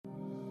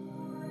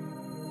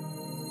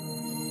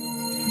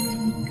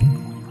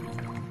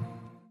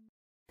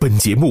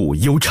节目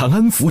由长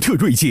安福特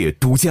锐界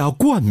独家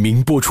冠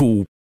名播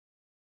出。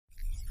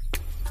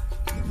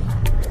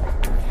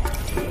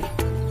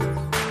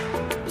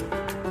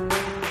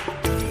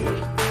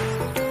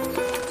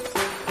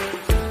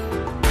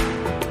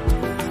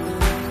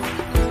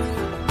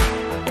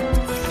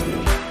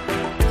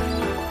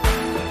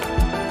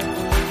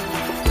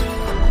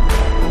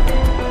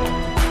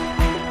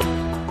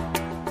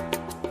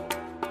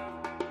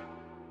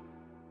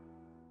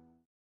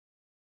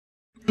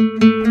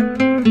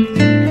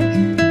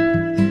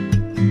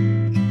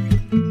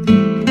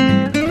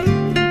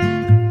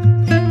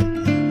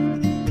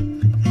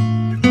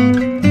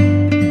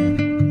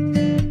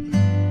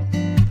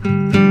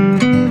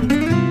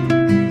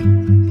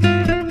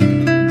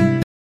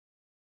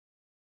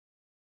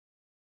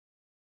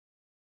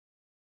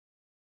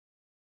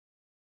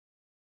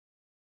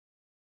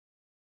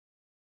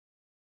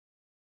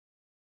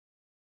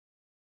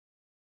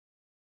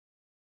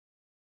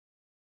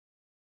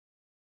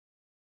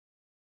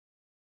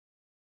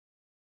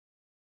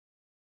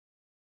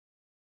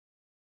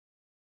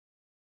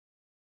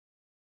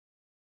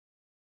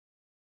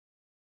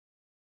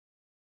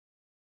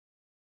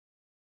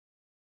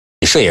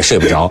睡也睡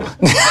不着，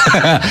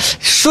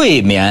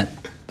睡眠，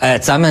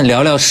咱们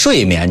聊聊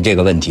睡眠这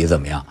个问题怎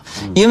么样？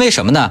因为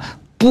什么呢？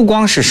不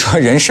光是说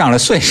人上了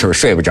岁数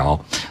睡不着，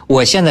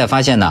我现在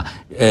发现呢，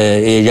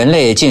人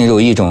类进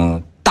入一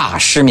种大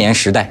失眠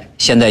时代。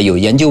现在有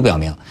研究表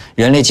明，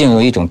人类进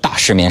入一种大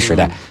失眠时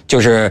代，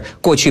就是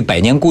过去《百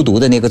年孤独》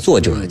的那个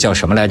作者叫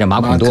什么来着？马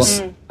孔多。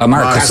马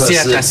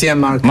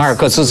尔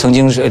克斯曾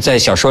经在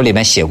小说里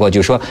面写过，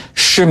就说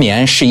失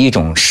眠是一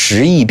种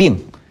时疫病。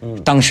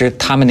当时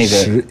他们那个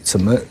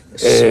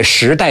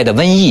时代的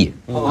瘟疫，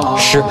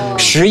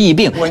时疫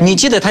病，你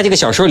记得他这个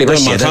小说里边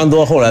写的？马康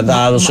多后来大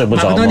家都睡不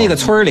着。马康多那个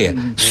村里，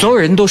所有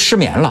人都失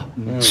眠了，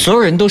所有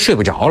人都睡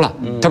不着了，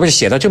他不是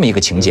写到这么一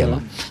个情节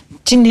吗？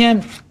今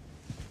天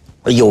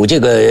有这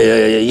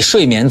个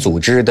睡眠组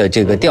织的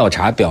这个调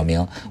查表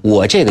明，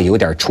我这个有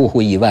点出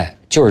乎意外，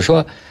就是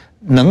说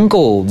能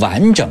够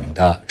完整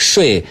的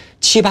睡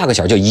7、8个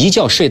小时，就一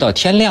觉睡到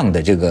天亮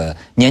的这个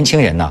年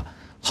轻人呢，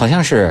好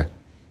像是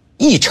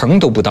1%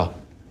都不到。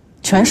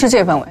全世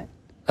界范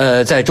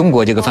围？在中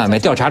国这个范围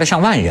调查了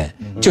上万人，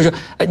就是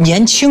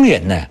年轻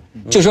人呢，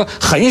就是说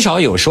很少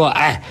有说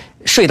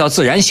睡到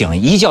自然醒，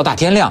一觉大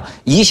天亮，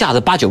一下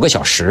子8、9个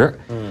小时，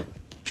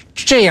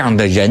这样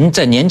的人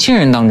在年轻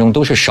人当中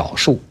都是少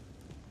数。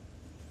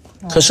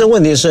可是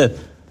问题是，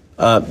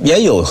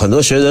也有很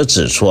多学者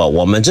指出啊，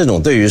我们这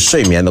种对于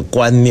睡眠的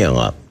观念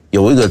啊，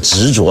有一个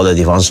执着的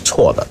地方是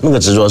错的。那个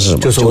执着是什么？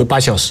就所谓8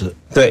小时。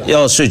对，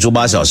要睡足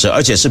8小时，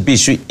而且是必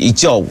须一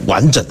觉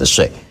完整的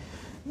睡。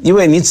因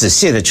为你仔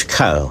细的去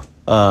看，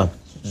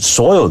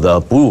所有的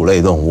哺乳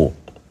类动物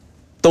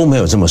都没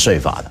有这么睡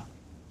法的。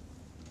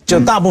就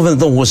大部分的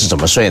动物是怎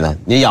么睡呢？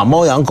你养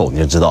猫养狗你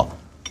就知道，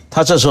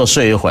它这时候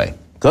睡一会，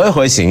隔一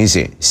会醒一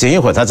醒，醒一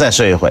会它再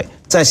睡一会，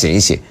再醒一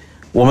醒。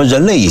我们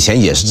人类以前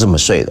也是这么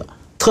睡的。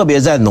特别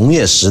在农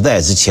业时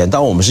代之前，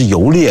当我们是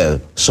游猎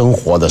生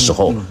活的时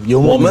候，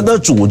我们的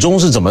祖宗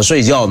是怎么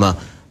睡觉呢？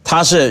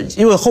他是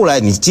因为后来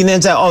你今天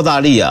在澳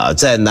大利亚，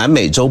在南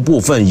美洲部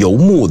分游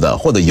牧的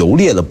或者游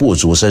猎的部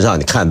族身上，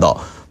你看到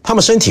他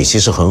们身体其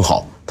实很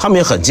好，他们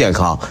也很健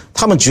康，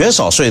他们绝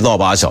少睡到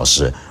8小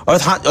时，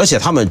而且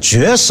他们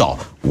绝少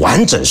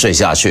完整睡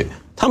下去。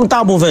他们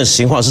大部分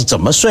情况是怎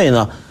么睡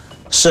呢？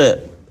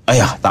是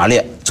打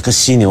猎，这个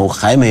犀牛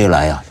还没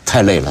来呀，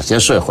太累了，先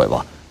睡会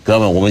吧。哥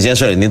们，我们先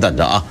睡了，你等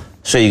着啊，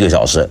睡1个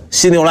小时。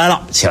犀牛来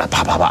了，起来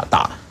啪啪啪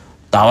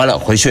打完了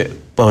回去，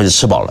不回去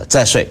吃饱了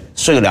再睡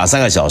个2、3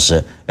个小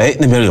时。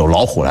那边有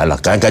老虎来了，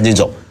赶紧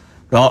走，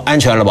然后安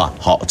全了吧？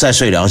好，再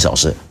睡2小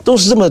时，都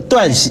是这么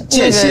间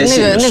歇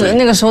性的睡。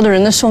那个时候的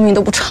人的寿命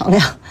都不长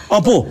呀。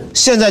不，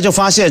现在就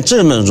发现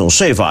这么一种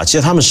睡法，其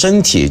实他们身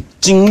体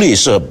精力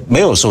是没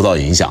有受到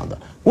影响的。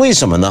为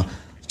什么呢？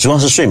主要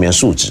是睡眠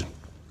素质。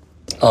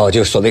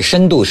就是所谓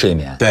深度睡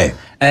眠。对。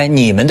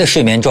你们的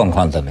睡眠状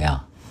况怎么样？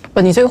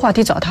你这个话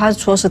题找他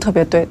说是特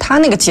别对，他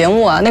那个节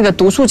目啊，那个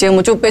读书节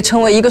目就被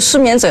称为一个失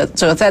眠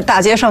者在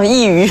大街上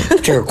抑郁。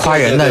这是夸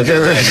人的，这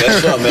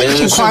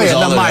是夸人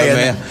的骂人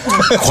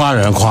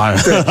的，夸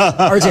人。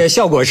而且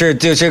效果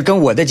就是跟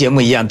我的节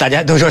目一样，大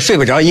家都说睡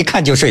不着，一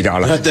看就睡着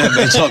了。对，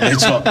没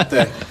错，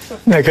对。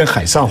那跟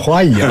海上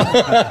花一样。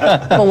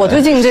我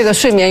最近这个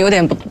睡眠有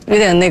点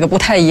那个不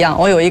太一样，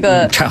我有一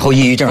个产后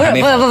抑郁症还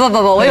没好。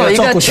不，我有一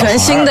个全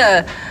新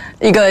的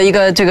一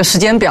个这个时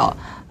间表。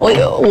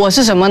我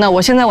是什么呢？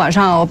我现在晚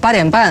上8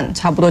点半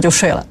差不多就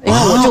睡了，因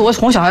为我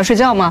哄小孩睡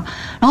觉嘛。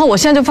然后我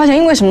现在就发现，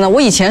因为什么呢？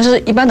我以前是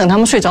一般等他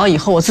们睡着以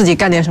后，我自己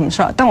干点什么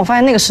事儿，但我发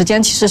现那个时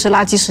间其实是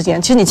垃圾时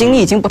间，其实你精力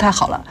已经不太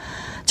好了，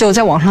就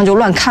在网上就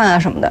乱看啊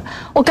什么的。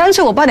我干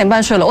脆我8点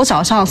半睡了，我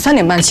早上3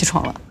点半起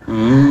床了。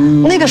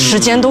那个时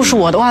间都是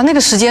我的哇，那个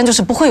时间就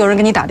是不会有人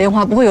给你打电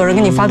话，不会有人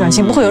给你发短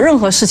信，不会有任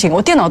何事情，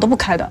我电脑都不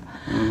开的，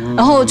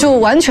然后就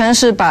完全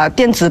是把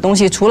电子的东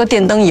西除了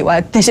电灯以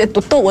外那些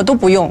我都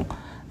不用。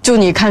就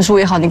你看书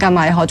也好，你干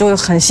嘛也好，就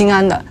很心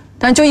安的。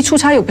但是就一出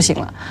差又不行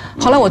了。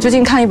后来我最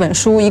近看一本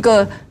书，一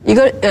个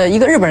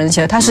日本人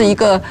写的，他是一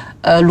个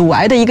乳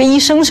癌的一个医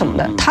生什么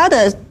的，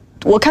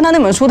我看他那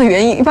本书的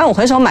原因，一般我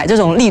很少买这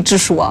种励志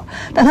书啊，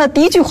但他的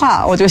第一句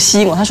话我就吸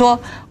引我，他说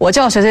我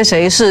叫谁谁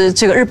谁是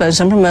这个日本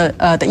什么什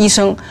么的医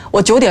生，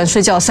我9点睡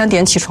觉，3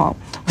点起床，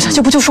我想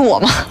这不就是我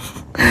吗？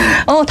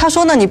然后他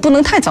说呢，你不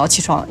能太早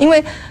起床，因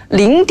为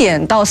0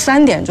点到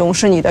3点钟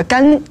是你的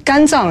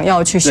肝脏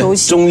要去休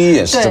息。中医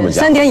也是这么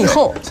讲。3点以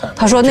后，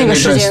他说那个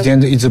时间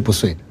都一直不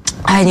睡的。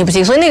哎，你不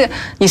行，所以那个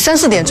你3、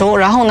4点钟，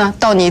然后呢，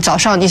到你早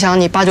上，你想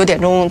你8、9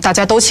点钟大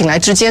家都醒来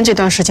之间，这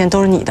段时间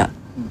都是你的。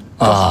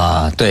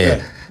啊，对。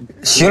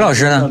徐老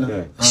师呢？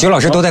徐老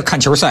师都在看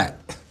球赛。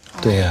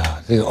对呀，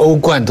这个欧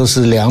冠都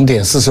是2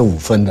点45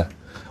分的，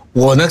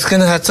我呢跟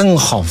他正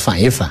好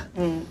反一反。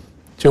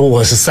就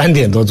我是3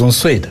点多钟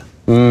睡的。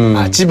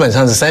基本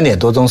上是3点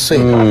多钟睡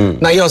的。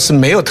那要是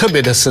没有特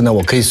别的事呢，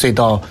我可以睡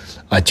到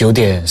9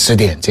点10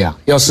点这样。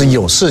要是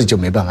有事就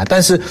没办法，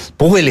但是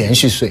不会连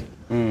续睡。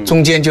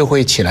中间就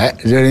会起来，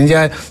人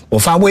家我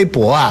发微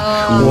博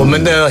啊，我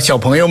们的小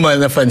朋友们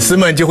的粉丝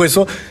们就会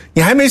说，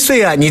你还没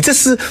睡啊？你这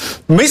是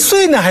没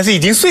睡呢，还是已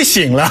经睡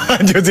醒了？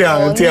就这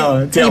样。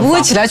你不会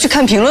起来去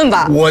看评论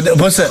吧？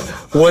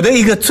我的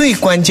一个最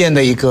关键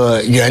的一个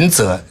原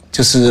则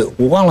就是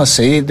我忘了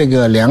谁，那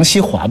个梁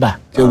锡华吧，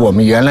就我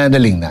们原来的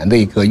岭南的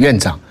一个院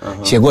长，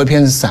写过一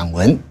篇散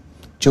文，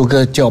就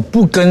个叫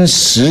不跟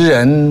时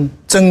人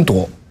争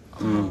夺。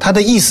他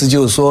的意思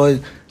就是说，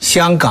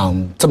香港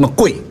这么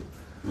贵。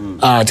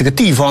这个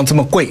地方这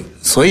么贵，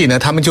所以呢，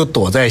他们就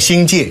躲在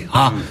新界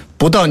啊，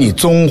不到你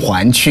中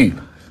环去，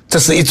这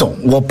是一种。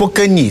我不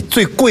跟你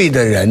最贵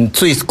的人、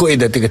最贵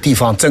的这个地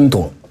方争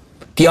夺。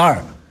第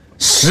二，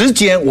时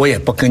间我也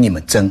不跟你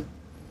们争，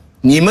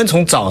你们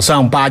从早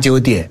上8、9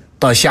点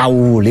到下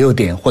午5、6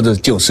点或者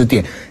9、10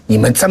点，你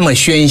们这么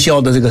喧嚣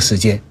的这个时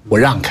间，我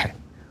让开，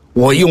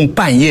我用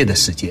半夜的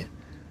时间，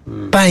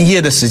半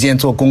夜的时间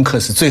做功课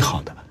是最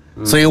好的。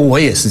所以我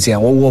也是这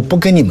样，我不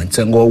跟你们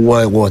争，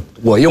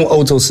我用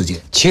欧洲时间。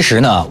其实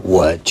呢，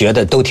我觉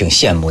得都挺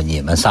羡慕你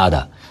们仨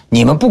的。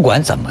你们不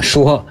管怎么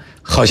说，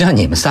好像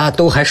你们仨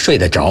都还睡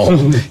得着，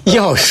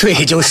要睡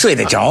就睡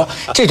得着。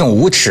这种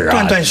无耻啊，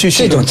断断续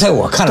续，这种在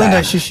我看来，断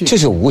断续续，这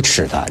是无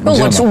耻的。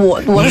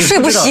我是睡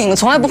不醒，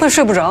从来不会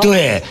睡不着。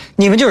对，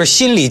你们就是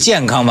心理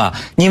健康嘛。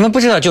你们不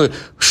知道，就是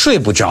睡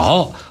不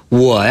着。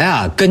我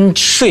呀，跟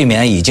睡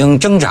眠已经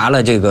挣扎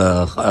了这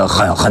个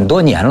很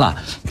多年了，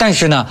但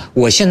是呢，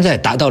我现在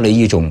达到了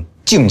一种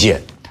境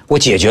界，我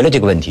解决了这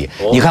个问题。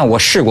你看，我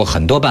试过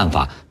很多办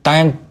法，当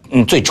然，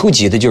最初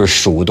级的就是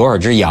数多少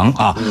只羊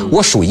啊，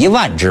我数1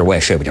万只我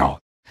也睡不着。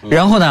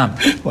然后呢，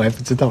我还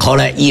不知道。后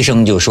来医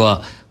生就说，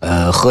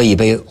喝一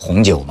杯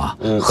红酒嘛，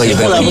喝一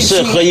杯。后来不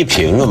是喝1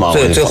瓶了吗？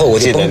最后我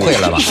就崩溃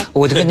了嘛。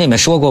我就跟你们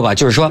说过吧，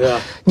就是说，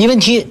你问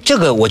题这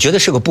个我觉得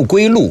是个不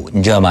归路，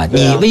你知道吗？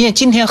你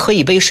今天喝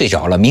1杯睡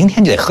着了，明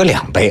天就得喝2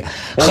杯，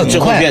很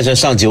快变成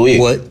上酒瘾。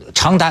我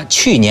长达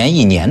去年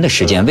1年的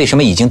时间，为什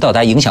么已经到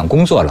达影响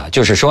工作了？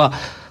就是说，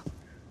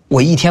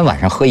我一天晚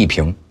上喝1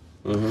瓶。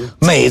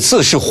每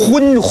次是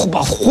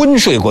昏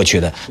睡过去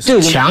的，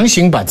就强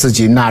行把自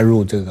己纳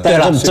入这个。对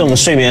了，这种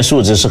睡眠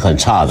素质是很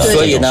差的。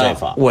所以呢，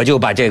我就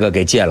把这个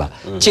给戒了。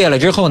戒了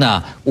之后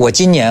呢，我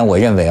今年我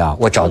认为啊，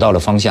我找到了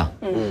方向。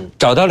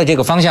找到了这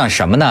个方向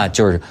什么呢？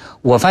就是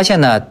我发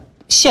现呢，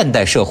现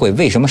代社会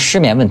为什么失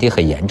眠问题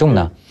很严重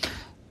呢？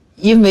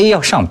因为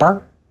要上班。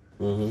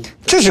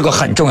这是个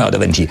很重要的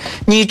问题。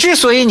你之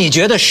所以你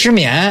觉得失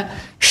眠，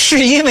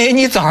是因为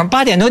你早上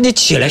8点多你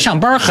起来上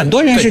班，很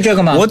多人是这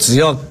个吗？我只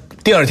要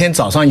第2天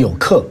早上有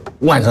课，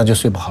晚上就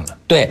睡不好了。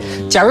对，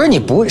假如你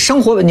不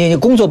生活，你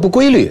工作不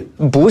规律，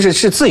不是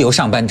自由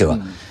上班者，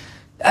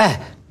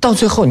到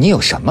最后你有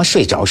什么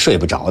睡着睡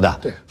不着的？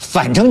对，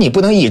反正你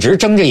不能一直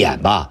睁着眼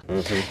吧。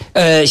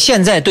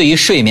现在对于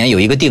睡眠有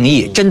一个定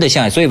义，真的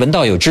像，所以文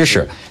道有知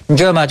识，你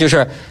知道吗？就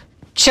是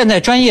现在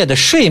专业的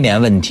睡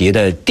眠问题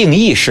的定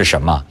义是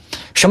什么？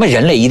什么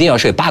人类一定要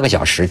睡8个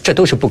小时，这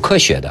都是不科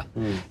学的。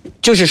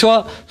就是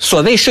说，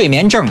所谓睡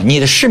眠症，你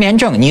的失眠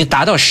症，你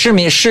达到失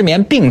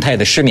眠病态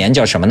的失眠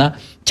叫什么呢？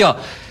叫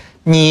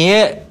你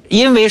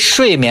因为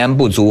睡眠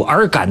不足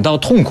而感到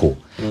痛苦，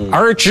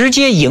而直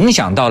接影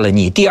响到了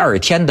你第2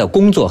天的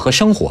工作和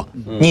生活。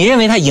你认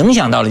为它影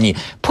响到了你，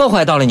破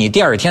坏到了你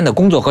第2天的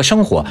工作和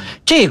生活，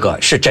这个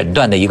是诊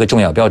断的一个重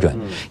要标准。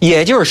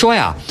也就是说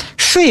呀，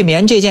睡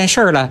眠这件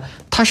事儿呢，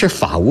它是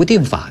法无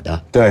定法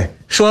的。对，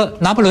说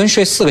拿破仑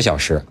睡4个小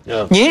时，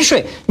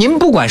您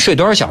不管睡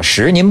多少小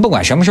时，您不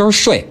管什么时候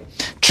睡，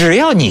只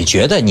要你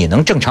觉得你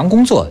能正常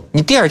工作，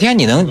你第2天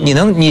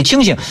你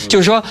清醒，就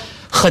是说，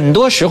很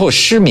多时候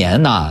失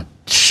眠呢，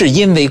是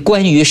因为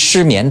关于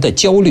失眠的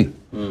焦虑。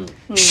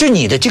是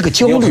你的这个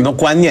焦虑，有很多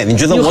观念，你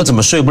觉得我怎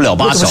么睡不了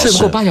8小时？我怎么睡不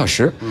够8小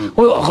时？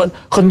我有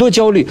很多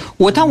焦虑。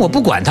但我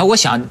不管它，我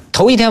想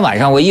头1天晚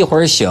上我一会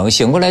儿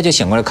醒过来就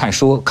醒过来看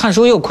书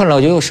又困了，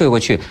我就又睡过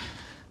去。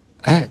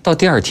到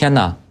第2天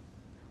呢，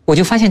我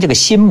就发现这个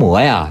心魔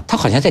呀，它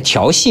好像在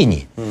调戏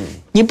你。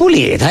你不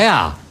理它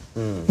呀，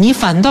你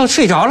反倒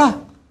睡着了，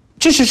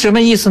这是什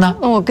么意思呢？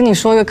那我跟你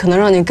说一个可能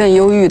让你更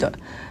忧郁的。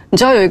你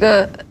知道有一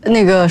个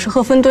那个是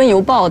赫芬顿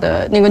邮报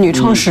的那个女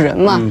创始人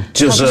嘛？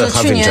就是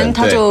她不是去年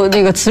她就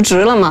那个辞职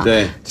了嘛？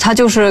对，她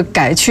就是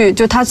改去，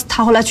就她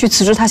后来去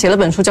辞职，她写了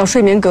本书叫《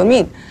睡眠革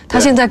命》，她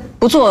现在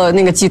不做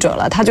那个记者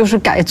了，她就是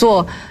改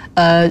做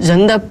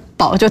人的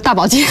就大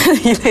保健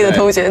一类的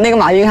东西。那个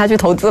马云还去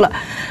投资了，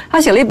他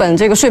写了一本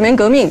这个《睡眠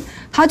革命》，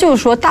他就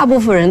是说大部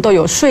分人都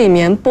有睡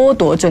眠剥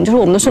夺症，就是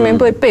我们的睡眠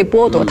被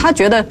剥夺，他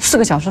觉得4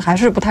个小时还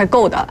是不太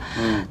够的。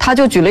他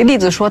就举了例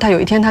子说，他有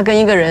一天他跟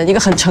一个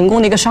很成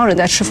功的一个商人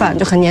在吃饭，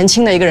就很年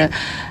轻的一个人，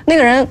那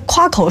个人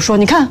夸口说，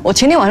你看我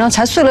前天晚上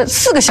才睡了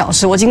4个小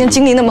时，我今天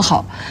精力那么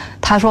好。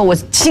他说我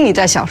心里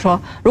在想说，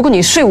如果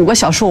你睡5个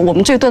小时，我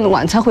们这顿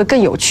晚餐会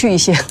更有趣一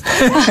些。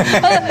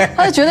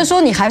他就觉得说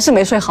你还是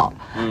没睡好。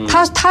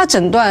他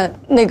诊断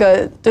那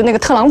个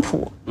特朗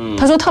普，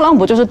他说特朗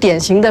普就是典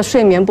型的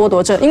睡眠剥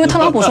夺症，因为特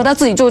朗普说他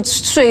自己就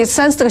睡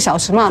3-4个小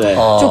时嘛，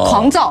就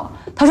狂躁。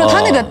他说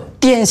他那个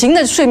典型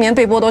的睡眠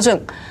被剥夺症。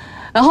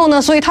然后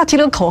呢，所以他提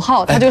了个口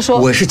号，他就说：“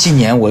我是今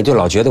年我就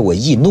老觉得我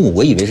易怒，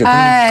我以为是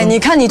你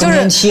看你就是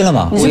更年期了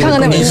嘛，你去看看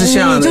那本，你是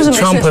向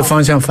Trump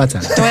方向发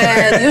展，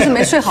对，你就是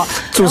没睡好。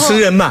主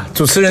持人嘛，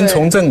主持人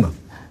从政嘛。”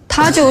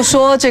他就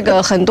说，这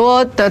个很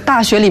多的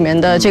大学里面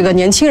的这个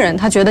年轻人，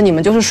他觉得你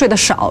们就是睡得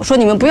少，说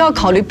你们不要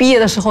考虑毕业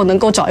的时候能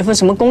够找一份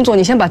什么工作，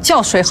你先把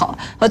觉睡好，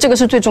这个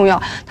是最重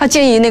要。他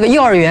建议那个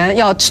幼儿园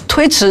要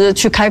推迟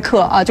去开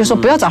课啊，就说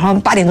不要早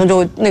上8点钟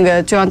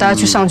就让大家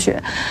去上学。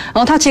然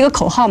后他提个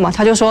口号嘛，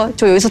他就说，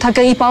就有一次他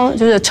跟一帮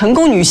就是成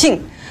功女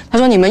性，他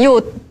说你们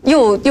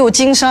又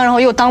经商，然后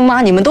又当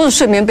妈，你们都是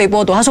睡眠被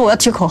剥夺。他说我要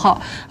提口号，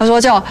他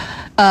说叫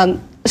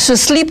是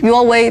sleep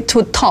your way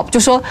to top， 就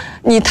说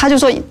他就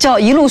说叫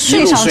一路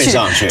睡上去，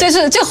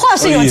这话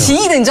是有歧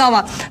义的，你知道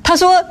吗？他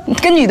说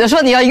跟女的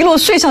说你要一路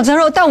睡上去，他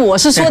说但我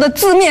是说的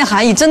字面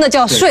含义，真的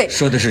叫睡，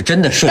说的是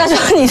真的睡，但是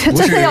你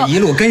真的要一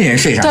路跟人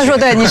睡上去。他说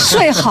对你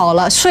睡好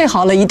了，睡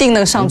好了一定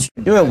能上去。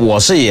因为我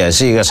也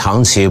是一个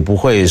长期不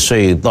会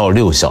睡到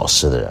6小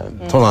时的人，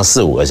通常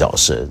4-5个小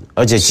时，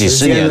而且几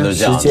十年都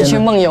这样。你去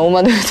梦游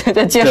嘛，对不对？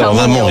在街上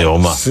梦游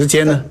嘛。时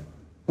间呢？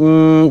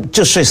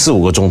就睡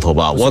4-5个钟头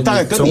吧，我大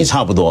概跟你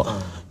差不多，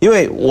因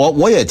为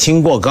我也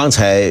听过刚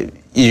才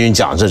易云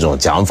讲这种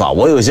讲法，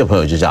我有一些朋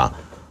友就讲，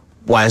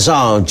晚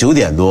上9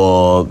点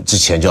多之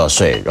前就要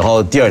睡，然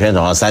后第2天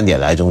早上3点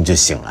来钟就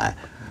醒来，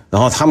然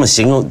后他们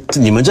形容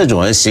你们这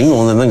种人形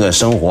容的那个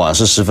生活啊，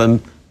是十分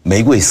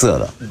玫瑰色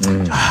的。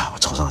我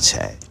早上起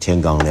来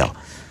天刚亮，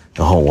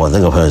然后我那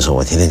个朋友说，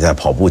我天天在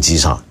跑步机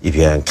上一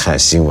边看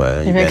新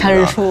闻一边看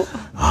日出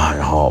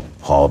然后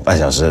跑半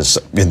小时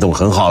运动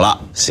很好了，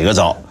洗个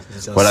澡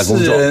回来工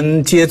作。世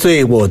人皆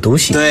醉我独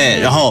醒。对，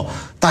然后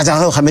大家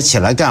都还没起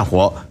来干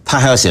活，他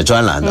还要写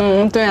专栏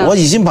的。对啊。我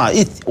已经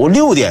我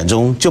6点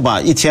钟就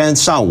把一天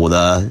上午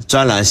的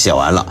专栏写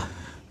完了，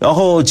然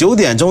后9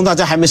点钟大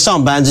家还没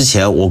上班之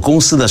前，我公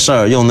司的事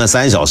儿用那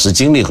3小时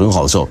精力很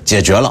好的时候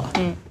解决了。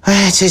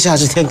接下来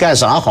这天干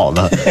啥好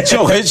呢？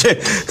就回去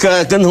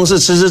跟同事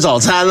吃早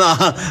餐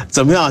啦，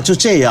怎么样？就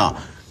这样，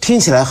听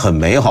起来很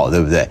美好，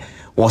对不对？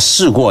我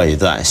试过一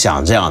段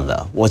想这样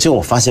的，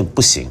我发现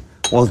不行，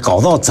我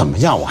搞到怎么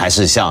样，我还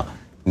是像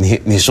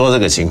你说这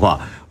个情况，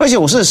而且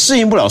我是适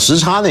应不了时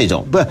差那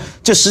种，不是，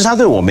就时差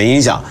对我没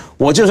影响，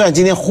我就算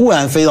今天忽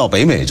然飞到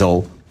北美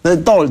洲，那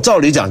照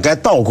理讲该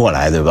倒过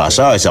来，对吧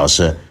？12小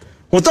时。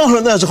我到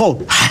了那之后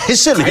还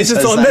是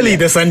做那里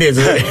的3点之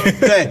内。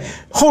对，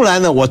后来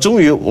呢，我终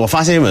于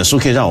发现一本书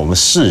可以让我们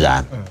释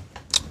然。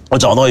我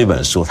找到一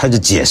本书，它就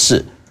解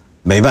释，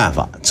没办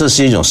法，这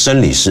是一种生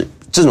理时，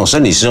这种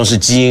生理时钟是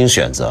基因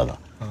选择的，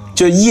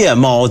就夜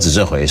猫子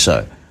这回事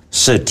儿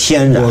是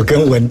天然。我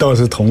跟文道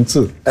是同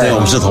志，对，我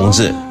们是同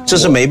志，这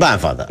是没办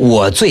法的。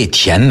我最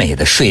甜美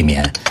的睡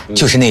眠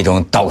就是那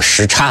种倒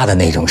时差的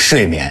那种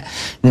睡眠，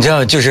你知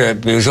道，就是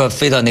比如说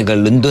飞到那个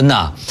伦敦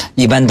呐，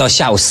一般到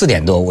下午4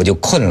点多我就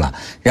困了，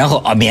然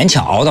后勉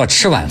强熬到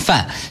吃晚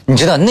饭，你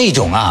知道那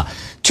种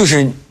就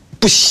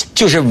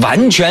是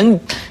完全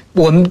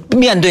我们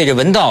面对着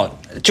文道。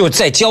就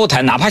在交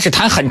谈，哪怕是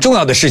谈很重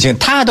要的事情，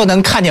他都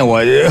能看见我。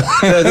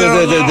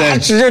对，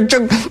直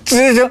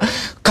着，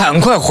赶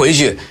快回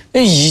去，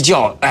一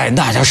觉，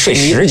那叫睡10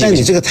几个小时。但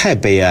你这个太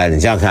悲哀了，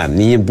你想想看，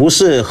你不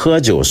是喝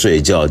酒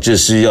睡觉，就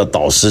是要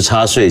倒时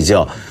差睡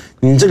觉，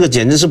你这个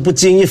简直是不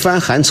经一番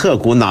寒彻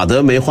骨，哪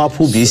得梅花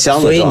扑鼻香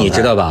的状态。所以你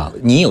知道吧？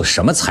你有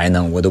什么才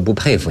能，我都不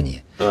佩服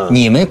你。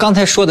你们刚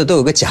才说的都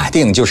有个假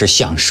定，就是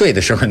想睡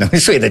的时候能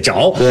睡得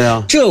着。对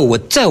啊，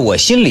在我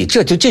心里，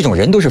这种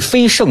人都是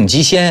非圣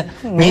即仙。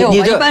没有，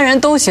一般人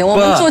都行。我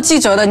们做记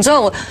者的，你知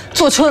道我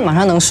坐车马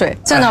上能睡，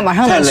在那马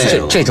上能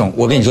睡。这种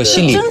我跟你说，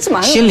心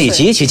理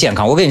极其健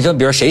康。我跟你说，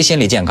比如谁心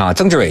理健康？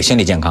曾志伟心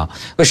理健康。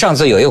上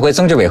次有一回，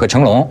曾志伟和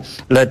成龙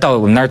来到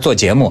我们那儿做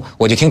节目，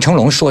我就听成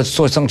龙说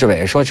曾志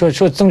伟说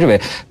曾志伟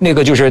那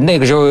个就是那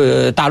个时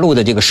候大陆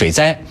的这个水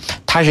灾，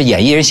他是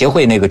演艺人协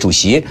会那个主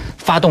席，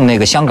发动那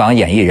个香港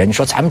演艺人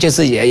说咱们这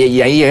次演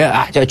艺人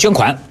叫捐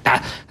款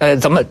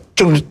咱们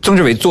曾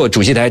志伟做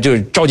主席台就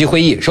是召集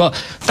会议，说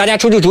大家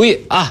出主意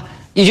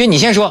义军你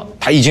先说，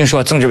他义军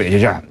说，曾志伟就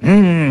这样，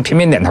频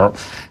频点头。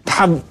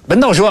他文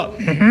道说，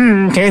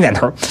频频点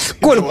头。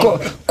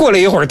过了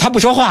一会儿，他不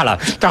说话了，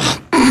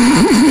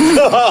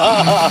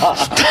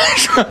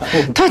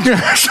他这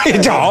睡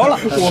着了，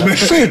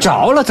睡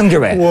着了。曾志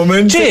伟，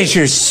这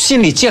是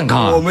心理健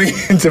康啊。我们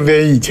这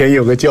边以前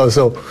有个教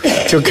授，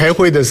就开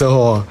会的时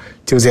候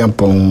就这样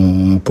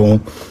嘣嘣，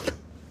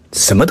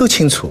什么都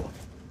清楚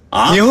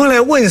啊。你后来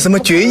问什么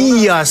决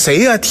议啊、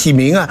谁啊、提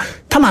名啊，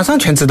他马上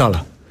全知道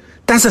了，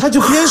但是他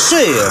就边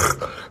睡，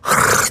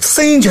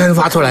声音全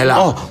发出来了。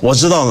哦，我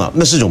知道了，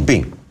那是一种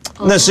病，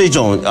那是一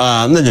种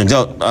那种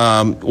叫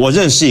我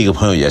认识一个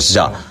朋友也是这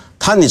样，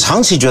你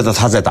长期觉得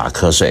他在打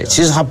瞌睡，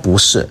其实他不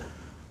是。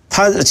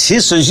他其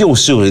实又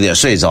是有一点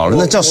睡着了，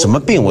那叫什么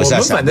病？我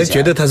们反正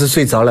觉得他是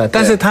睡着了，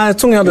但是他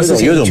重要的事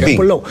情全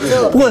不漏。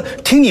不过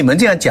听你们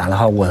这样讲了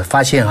哈，我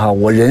发现哈，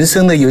我人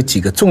生的有几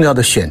个重要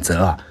的选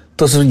择啊，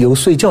都是由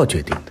睡觉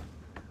决定的。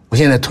我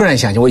现在突然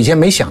想起，我以前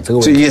没想这个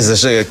问题。这意思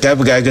是该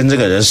不该跟这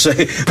个人睡？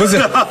不是，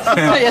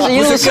也是一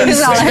路睡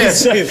上来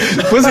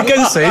的，不是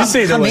跟谁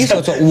睡的。他没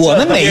说错，我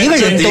们每一个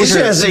人都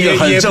是一个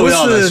很重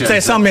要的，也不是在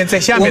上面在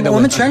下面的。我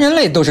们全人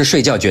类都是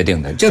睡觉决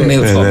定的，这没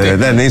有错。对，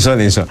那您说。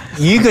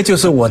一个就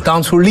是我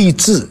当初立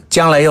志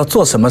将来要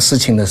做什么事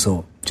情的时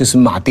候，就是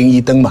马丁·伊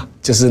登嘛，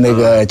就是那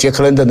个杰克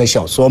·伦敦的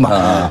小说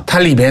嘛。他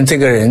里边这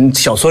个人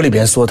小说里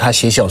边说，他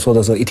写小说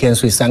的时候一天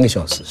睡3个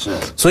小时。是，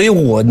所以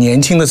我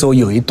年轻的时候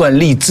有一段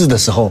励志的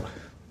时时候。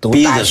读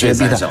大学逼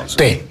他，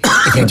对，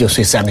一天就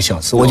睡3个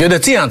小时。我觉得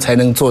这样才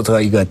能做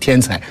成一个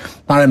天才。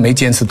当然没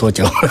坚持多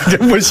久就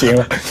不行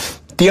了。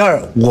第二，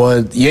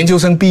我研究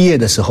生毕业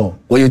的时候，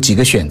我有几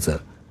个选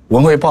择：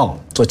文汇报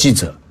做记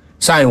者，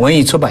上海文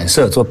艺出版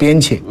社做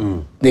编辑。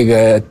那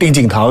个丁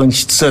景堂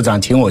社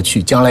长请我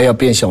去，将来要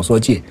编小说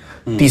界。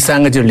第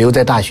3个就留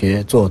在大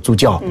学做助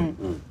教。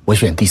我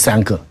选第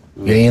3个，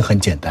原因很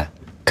简单，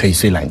可以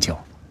睡懒觉。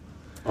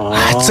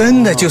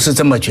真的就是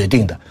这么决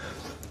定的。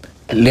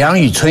梁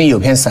宇春有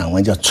篇散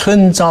文叫《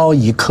春朝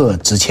一刻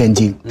值千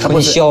金》，它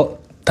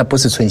不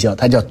是春宵，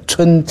它叫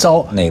春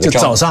朝，就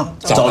早上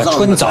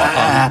春早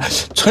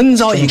春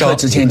朝一刻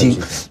值千金，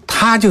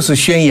他就是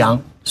宣扬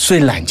睡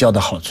懒觉的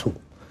好处。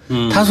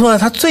他说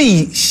他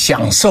最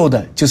享受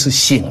的就是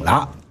醒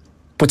了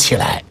不起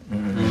来，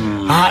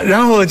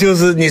然后就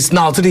是你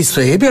脑子里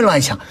随便乱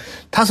想。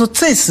他说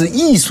这是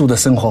艺术的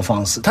生活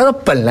方式。他说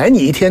本来你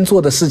一天做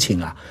的事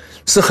情啊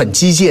是很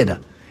机械的。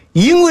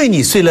因为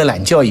你睡了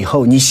懒觉以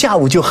后，你下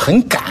午就很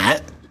赶，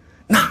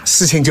那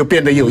事情就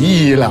变得有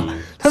意义了。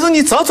他说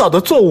你早早的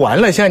做完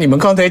了，像你们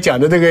刚才讲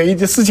的这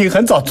个事情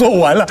很早做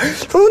完了。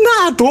他说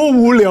那多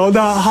无聊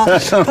的哈。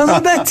他说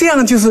那这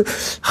样就是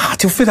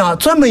就非常好，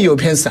专门有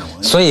篇散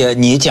文。所以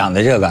你讲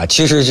的这个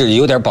其实是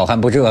有点饱汉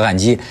不知饿汉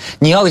饥。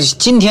你要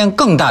今天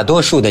更大多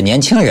数的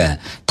年轻人，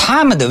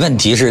他们的问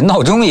题是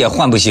闹钟也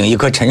唤不醒一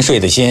颗沉睡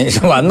的心，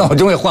是吧？闹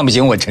钟也唤不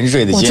醒我沉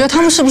睡的心。我觉得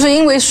他们是不是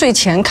因为睡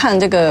前看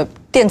这个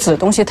电子的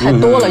东西太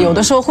多了，有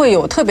的时候会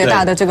有特别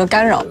大的这这个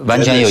干扰，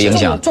完全有影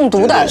响，中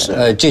毒的。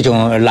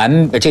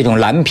这种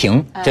蓝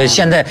屏，这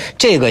现在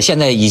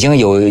已经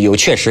有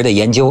确实的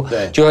研究，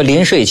就说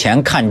临睡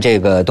前看这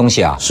个东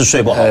西啊，是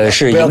睡不好，不要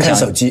是影响看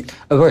手机，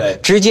不是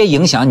直接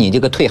影响你这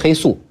个褪黑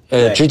素，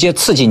直接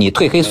刺激你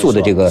褪黑素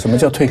的这个。什么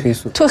叫褪黑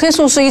素？褪黑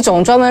素是一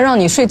种专门让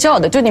你睡觉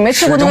的，就你没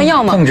吃过那个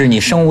药吗？控制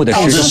你生物的时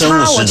钟。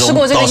我吃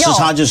过这个药。倒时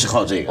差就是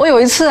靠这个。我有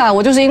一次啊，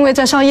我就是因为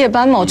在上夜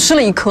班嘛，我吃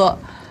了1颗。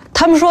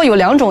他们说有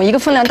2种，一个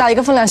分量大，一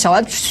个分量小，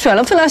我选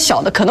了分量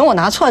小的，可能我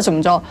拿错了怎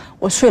么着，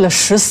我睡了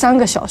13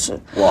个小时。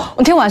哇！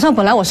那天晚上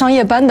本来我上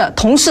夜班的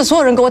同事所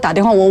有人给我打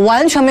电话，我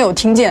完全没有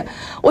听见。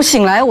我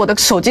醒来，我的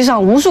手机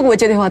上无数个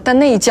接电话，但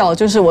那一觉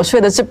就是我睡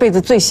的这辈子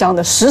最香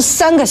的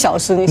13个小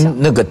时。你想，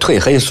那个褪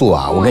黑素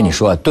啊，我跟你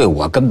说，对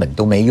我根本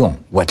都没用，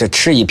我这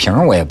吃1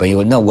瓶我也不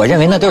用，那我认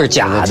为那都是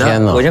假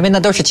的，我认为那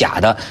都是假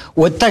的。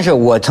但是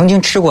我曾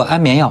经吃过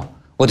安眠药。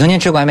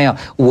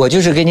我就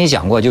是跟你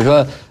讲过，就是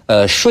说，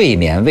睡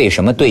眠为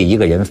什么对一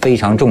个人非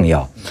常重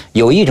要？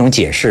有一种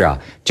解释啊，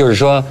就是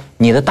说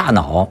你的大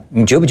脑，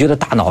你觉不觉得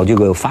大脑这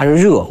个发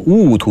热，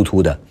乌突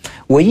突的？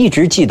我一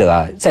直记得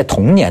啊，在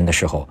童年的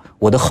时候，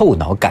我的后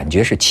脑感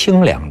觉是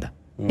清凉的。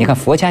你看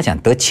佛家讲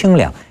得清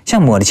凉，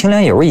像抹了清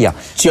凉油一样，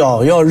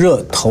脚要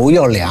热，头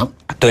要凉。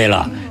对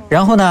了，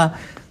然后呢，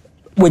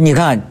你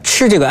看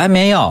吃这个安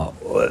眠药，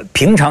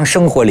平常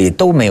生活里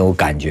都没有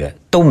感觉。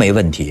都没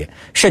问题，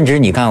甚至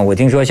你看，我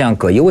听说像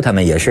葛优他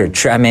们也是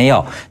吃安眠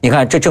药，你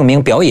看这证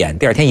明表演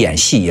第2天演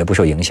戏也不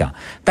受影响。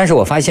但是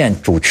我发现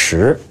主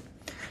持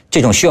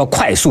这种需要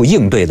快速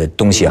应对的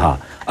东西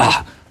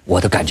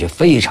我的感觉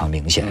非常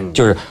明显，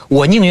就是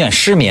我宁愿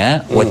失眠，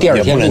我第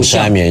2天录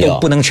像都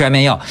不能吃安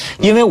眠药，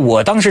因为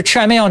我当时吃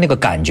安眠药那个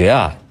感觉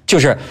啊，就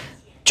是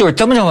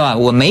怎么着吧，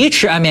我没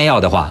吃安眠药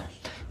的话，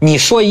你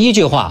说1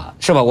句话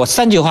是吧，我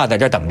3句话在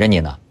这等着你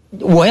呢。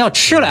我要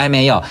吃了安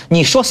眠药，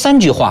你说3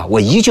句话，我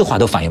1句话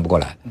都反应不过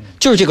来，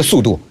就是这个速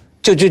度，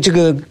这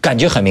个感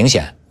觉很明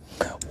显。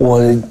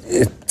我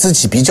自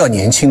己比较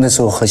年轻的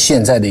时候和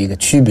现在的一个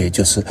区别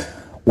就是，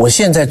我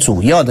现在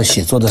主要的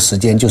写作的时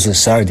间就是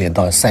12点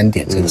到3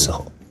点这个时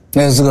候，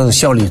那这个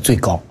效率最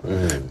高。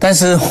但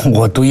是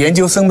我读研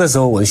究生的时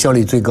候，我的效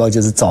率最高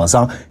就是早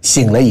上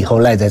醒了以后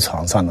赖在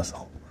床上的时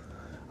候，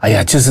哎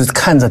呀，就是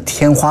看着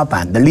天花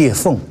板的裂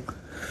缝，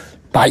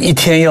把一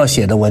天要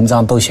写的文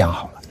章都想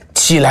好了，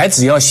起来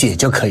只要写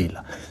就可以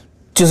了。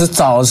就是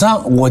早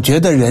上，我觉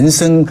得人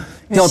生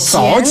要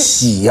早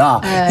起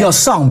啊，要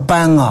上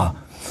班啊，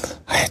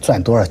哎，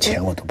赚多少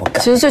钱我都不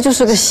干。其实这就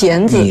是个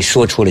闲字。你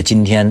说出了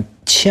今天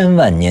千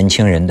万年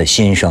轻人的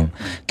心声，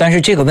但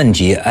是这个问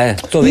题，哎，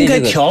作为应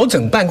该调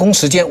整办公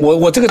时间。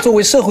我这个作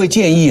为社会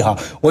建议哈，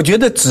我觉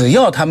得只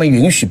要他们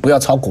允许不要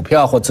炒股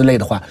票或之类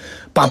的话，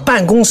把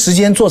办公时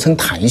间做成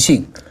弹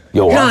性，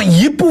让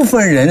一部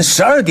分人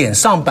12点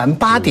上班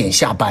，8点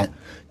下班，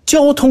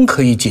交通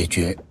可以解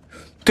决，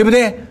对不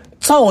对？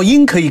噪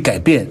音可以改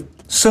变，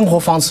生活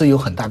方式有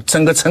很大，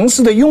整个城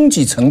市的拥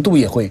挤程度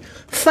也会，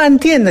饭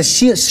店的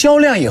销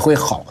量也会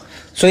好。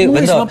所以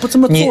文道，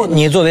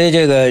你作为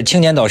这个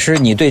青年导师，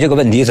你对这个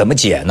问题怎么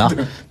解呢？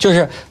就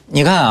是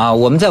你看啊，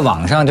我们在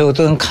网上都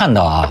能看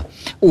到啊，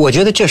我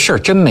觉得这事儿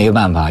真没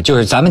办法。就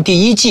是咱们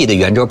第1季的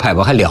圆桌派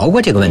我还聊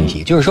过这个问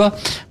题，就是说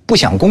不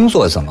想工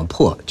作怎么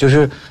破？就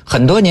是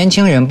很多年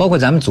轻人，包括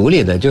咱们组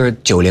里的，就是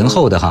90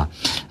后的哈，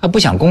不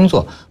想工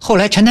作。后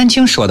来陈丹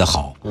青说得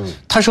好，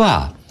他说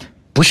啊，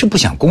不是不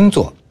想工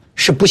作，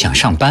是不想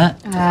上班。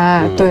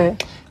哎，对。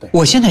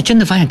我现在真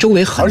的发现周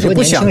围很多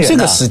年轻人、不想这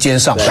个时间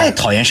上班，太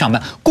讨厌上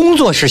班。工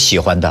作是喜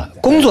欢的，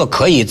工作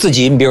可以自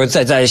己，你比如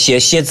在写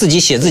自己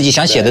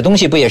想写的东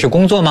西，不也是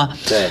工作吗？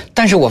对。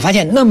但是我发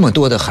现那么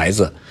多的孩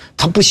子，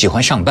他不喜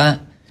欢上班。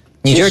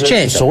你觉得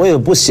这所谓的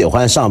不喜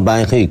欢上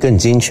班，可以更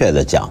精确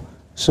的讲，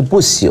是不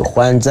喜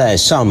欢在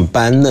上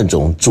班那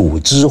种组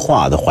织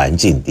化的环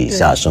境底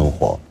下生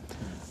活。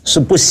是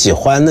不喜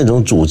欢那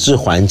种组织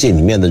环境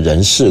里面的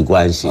人事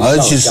关系，而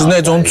且是那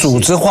种组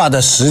织化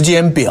的时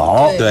间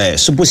表。对，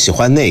是不喜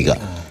欢那个。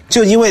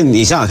就因为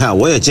你想想看，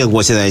我也见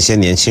过现在一些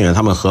年轻人，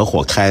他们合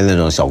伙开那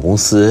种小公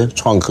司、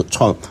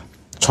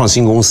创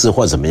新公司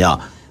或者怎么样，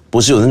不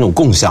是有那种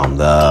共享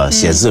的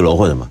写字楼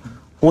或者什么？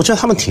我觉得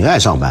他们挺爱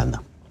上班的。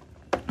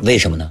为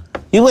什么呢？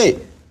因为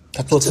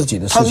他做自己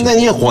的事情。他那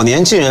些伙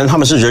年轻人，他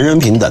们是人人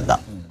平等的，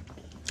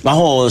然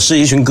后是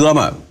一群哥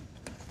们儿。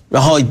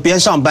然后边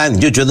上班，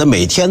你就觉得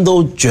每天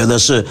都觉得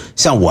是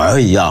像玩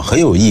儿一样，很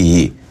有意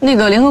义。那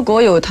个联合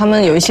国他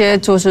们有一些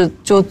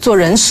就做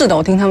人事的，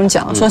我听他们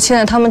讲说，现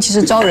在他们其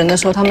实招人的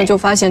时候，他们就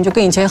发现就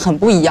跟以前很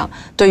不一样。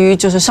对于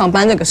就是上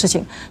班这个事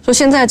情，说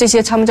现在这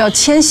些他们叫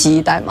千禧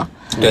一代嘛，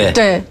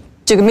对，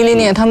这个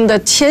millennial 他们的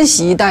千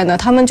禧一代呢，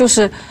他们就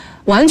是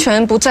完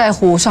全不在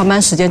乎上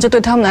班时间，这对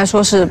他们来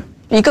说是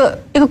一个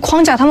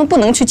框架，他们不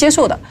能去接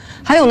受的。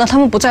还有呢，他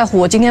们不在乎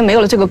我今天没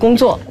有了这个工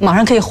作，马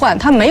上可以换，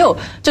他没有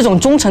这种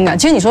忠诚感。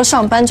其实你说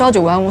上班朝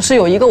9晚5，是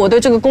有一个我对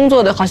这个工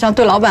作的，好像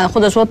对老板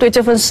或者说对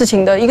这份事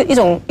情的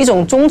一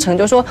种忠诚，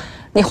就是说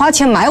你花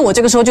钱买我，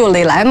这个时候就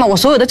得来嘛，我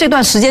所有的这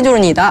段时间就是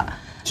你的。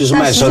就是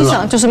卖身了，实际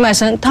上就是卖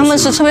身，他们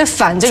是特别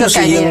反这个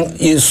概念。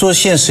也说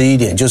现实一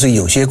点，就是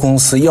有些公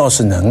司要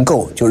是能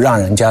够就让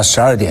人家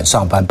12点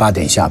上班，8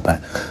点下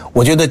班，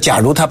我觉得假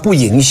如它不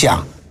影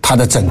响他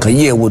的整个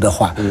业务的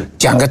话，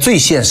讲个最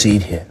现实一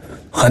点，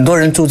很多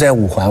人住在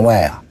5环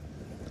外啊，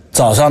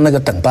早上那个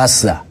等巴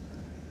士啊，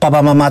爸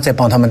爸妈妈在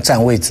帮他们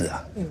占位置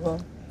啊，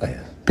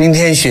冰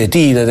天雪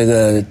地的这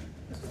个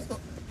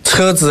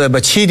车子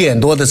7点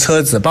多的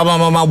车子，爸爸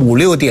妈妈5、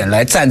6点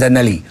来站在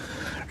那里，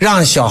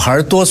让小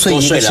孩多睡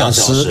1个小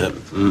时，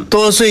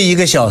多睡1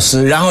个小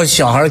时，然后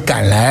小孩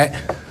赶来，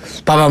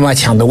爸爸妈妈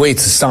抢的位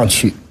置上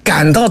去，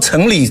赶到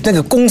城里那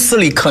个公司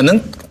里，可能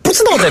不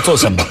知道在做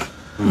什么。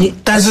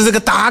但是这个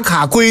打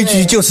卡规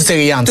矩就是这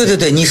个样子。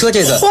对，你说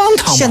这个荒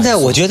唐。现在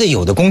我觉得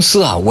有的公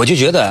司啊，我就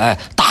觉得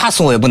打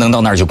死我也不能到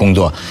那儿去工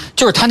作，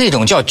就是他那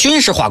种叫军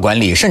事化管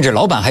理，甚至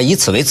老板还以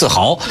此为自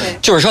豪，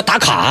就是说打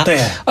卡。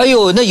对，哎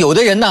呦，那有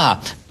的人呢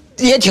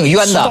也挺冤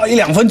的，迟到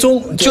1、2分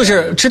钟，就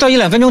是迟到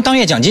1、2分钟，当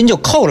月奖金就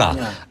扣了。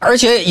而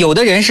且有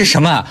的人是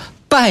什么？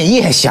半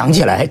夜想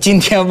起来今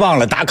天忘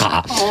了打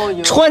卡，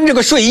穿着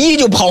个睡衣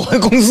就跑回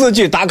公司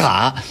去打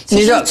卡。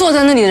你说坐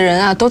在那里的人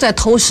啊，都在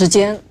偷时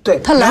间。对，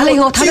他来了以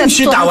后，他在进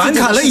去打完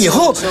卡了以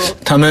后，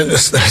他们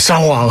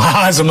上网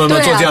啊什么做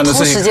这样的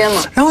事情。偷时间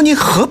嘛。然后你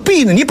何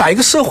必呢？你把一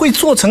个社会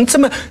做成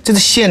这是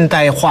现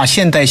代化、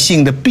现代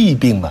性的弊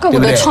病嘛，怪不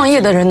得创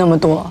业的人那么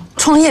多。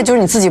创业就是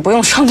你自己不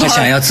用上班。他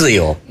想要自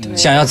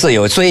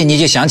由，所以你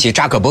就想起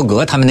扎克伯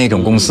格他们那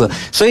种公司。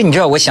所以你知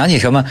道我想起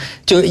什么？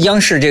就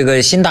央视这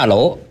个新大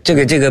楼，这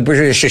个不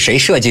是谁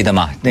设计的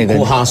吗？那个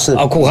库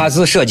哈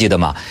斯设计的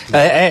嘛。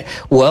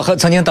我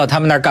曾经到他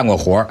们那儿干过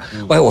活，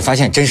我发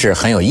现真是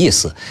很有意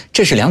思。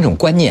这是2种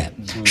观念。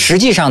实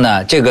际上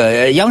呢，这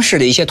个央视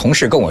的一些同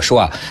事跟我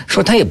说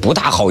说它也不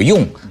大好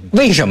用。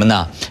为什么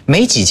呢？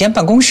没几间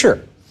办公室，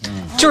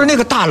就是那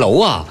个大楼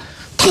啊，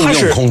它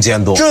是空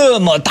间多，这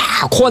么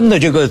大宽的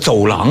这个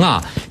走廊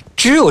啊。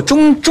只有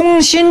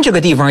中心这个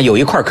地方有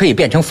一块可以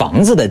变成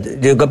房子的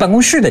这个办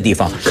公室的地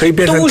方，可以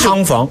变成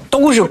仓房，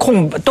都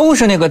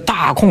是那个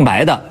大空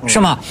白的，是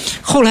吗？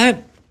后来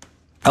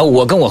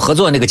我跟我合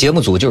作那个节目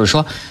组就是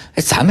说，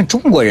咱们中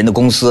国人的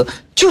公司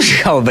就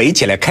是要围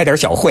起来开点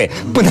小会，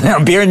不能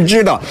让别人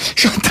知道，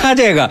说他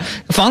这个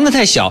房子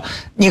太小。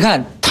你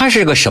看他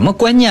是个什么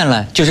观念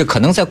呢？就是可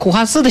能在库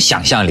哈斯的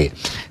想象里，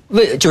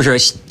就是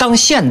当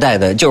现代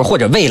的，就是或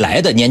者未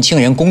来的年轻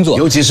人工作，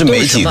尤其是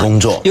媒体工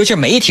作，尤其是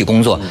媒体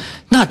工作，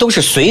那都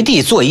是随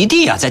地坐一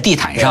地啊，在地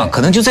毯上，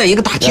可能就在一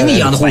个大厅一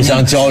样的环境，互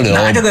相交流，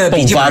拿这个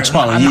笔记本，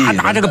创意，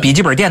拿这个笔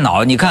记本电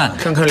脑，你看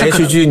连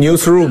续剧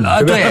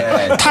Newsroom， 对，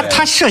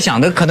他设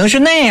想的可能是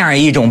那样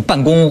一种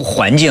办公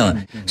环境，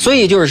所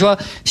以就是说，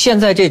现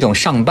在这种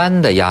上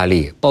班的压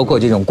力，包括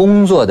这种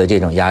工作的这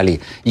种压力，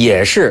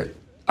也是。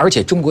而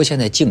且中国现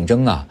在竞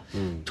争啊，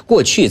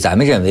过去咱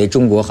们认为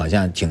中国好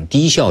像挺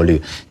低效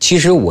率，其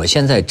实我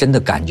现在真的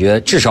感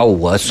觉，至少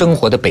我生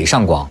活的北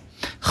上广，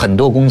很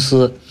多公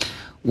司，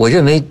我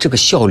认为这个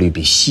效率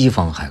比西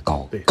方还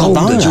高，高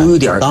的就有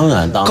点当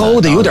然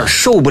高的有点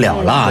受不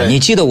了了。你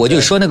记得我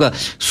就说那个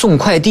送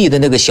快递的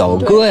那个小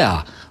哥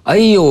呀，哎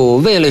呦，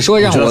为了说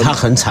让我他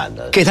很惨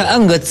的，给他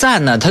按个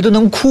赞呢，他都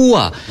能哭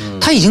啊，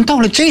他已经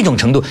到了这种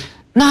程度，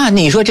那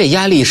你说这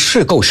压力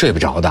是够睡不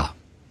着的。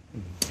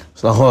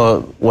然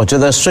后我觉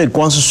得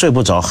光是睡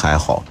不着还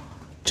好，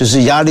就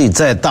是压力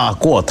再大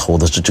过头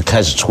的时候就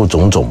开始出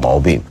种种毛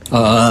病。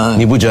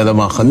你不觉得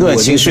吗？很多人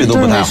情绪都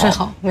不太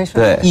好，没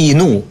睡好。对，易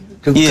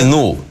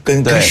怒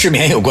跟失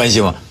眠有关系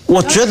吗？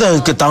我觉得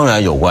当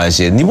然有关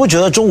系。你不觉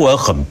得中国人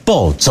很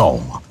暴躁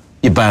吗？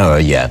一般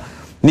而言，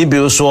你比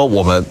如说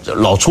我们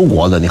老出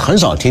国的，你很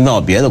少听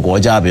到别的国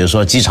家，比如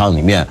说机场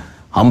里面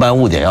航班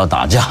误点要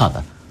打架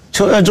的，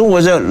就在中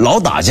国这老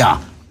打架。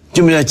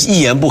就没有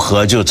一言不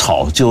合就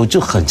吵，就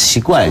很奇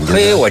怪。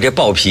嘿，我这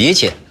暴脾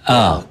气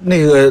啊！那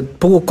个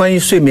不过关于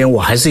睡眠，我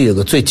还是有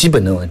个最基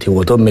本的问题，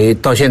我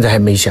到现在还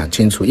没想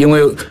清楚。因为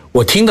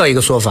我听到一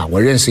个说法，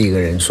我认识一个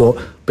人说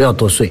不要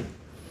多睡，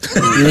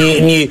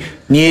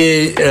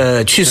你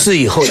去世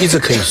以后一直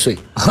可以睡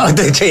啊。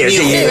对，这也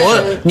是一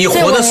个。你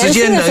活的时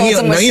间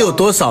能有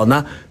多少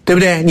呢？对不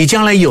对？你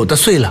将来有的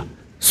睡了，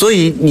所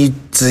以你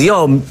只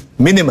要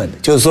minimum，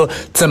 就是说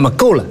怎么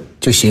够了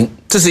就行，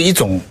这是一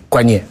种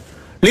观念。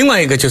另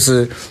外一个就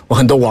是我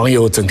很多网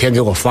友整天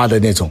给我发的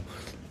那种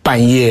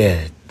半夜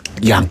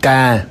养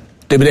肝，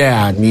对不对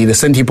啊？你的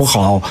身体不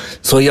好，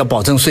所以要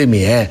保证睡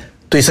眠，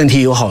对身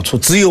体有好处。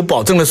只有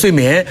保证了睡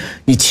眠，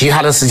你其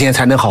他的时间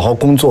才能好好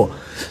工作。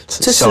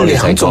这是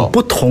两种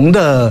不同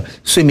的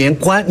睡眠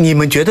观，你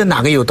们觉得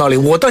哪个有道理？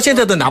我到现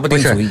在都拿不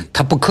定主意。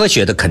它不科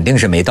学的肯定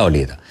是没道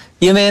理的，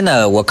因为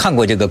呢，我看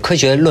过这个科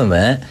学论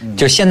文，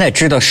就现在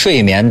知道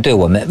睡眠对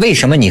我们为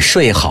什么你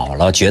睡好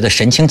了觉得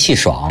神清气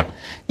爽。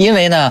因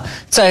为呢，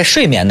在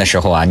睡眠的时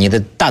候啊，你的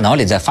大脑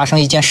里在发生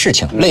一件事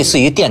情，类似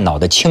于电脑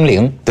的清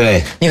零。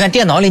对，你看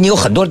电脑里你有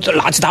很多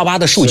杂七杂八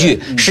的数据，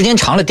时间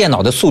长了电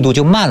脑的速度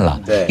就慢了。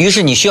对，于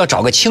是你需要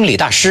找个清理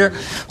大师，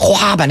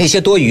哗把那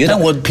些多余的。但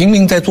我平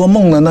民在做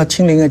梦呢，那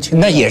清零啊清零。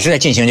那也是在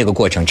进行这个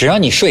过程，只要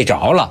你睡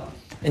着了。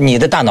你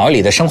的大脑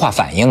里的生化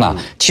反应啊，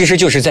其实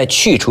就是在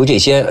去除这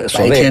些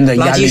所谓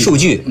垃圾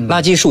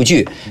数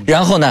据，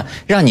然后呢，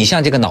让你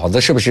像这个脑子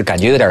是不是感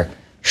觉有点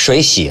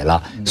水洗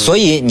了？所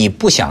以你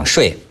不想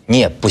睡，你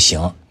也不行，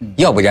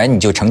要不然你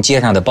就成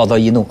街上的暴躁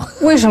易怒。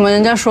为什么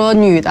人家说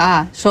女的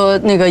啊，说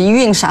那个一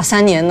孕傻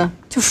3年呢？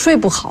就睡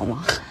不好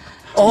嘛。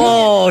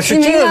哦，是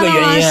这个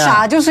原因啊！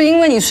傻就是因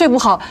为你睡不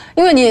好，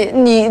因为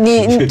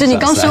你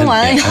刚生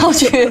完要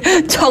去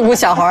照顾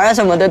小孩啊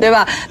什么的，对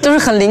吧？都是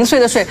很零碎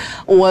的睡。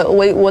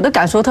我的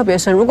感受特别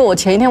深。如果我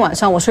前一天晚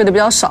上我睡得比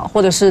较少，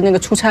或者是那个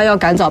出差要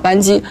赶早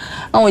班机，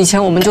然后以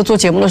前我们就做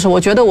节目的时候，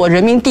我觉得我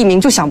人名地名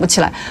就想不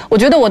起来，我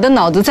觉得我的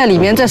脑子在里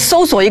面在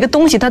搜索一个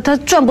东西，它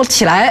转不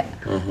起来，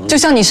就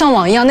像你上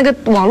网一样，那个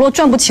网络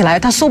转不起来，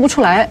它搜不出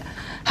来。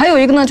还有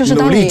一个呢，就是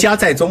当你努力加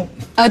载中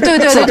对。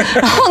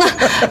然后呢，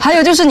还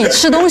有就是你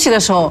吃东西的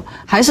时候，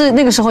还是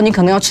那个时候你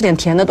可能要吃点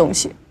甜的东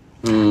西，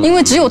因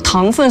为只有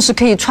糖分是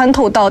可以穿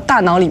透到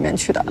大脑里面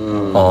去的。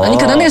你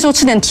可能那时候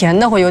吃点甜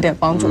的会有点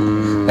帮助。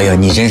哎呦，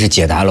你真是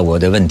解答了我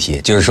的问题。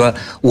就是说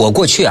我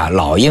过去啊，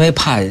老因为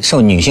怕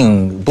受女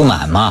性不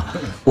满嘛，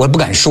我不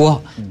敢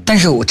说。但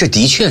是这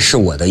的确是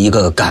我的一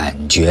个感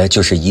觉，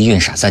就是一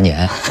孕傻3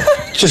年，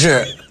就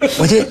是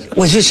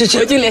我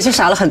已经连续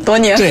傻了很多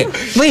年。对，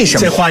为什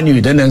么？这话女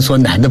的能说，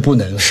男的不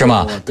能，是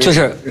吗？就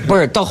是不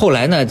是到后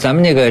来呢？咱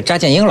们那个查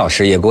建英老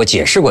师也给我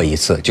解释过一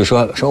次，就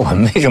说我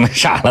们为什么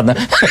傻了呢？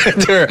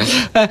就是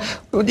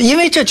因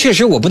为这确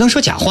实我不能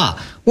说假话。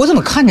我怎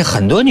么看着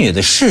很多女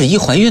的是一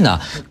怀孕呢，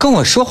跟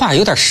我说话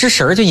有点失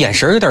神，就眼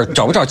神有点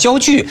找不着焦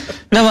距。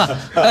那么，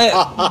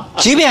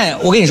即便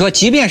我跟你说，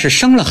即便是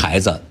生了孩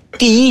子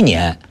第1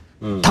年，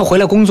她回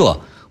来工作。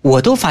我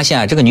都发现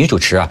啊，这个女主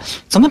持啊，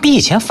怎么比以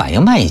前反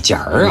应慢一截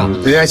儿啊？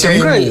人家现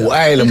在母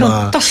爱了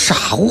吗？到傻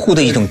乎乎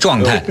的一种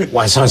状态。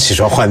晚上起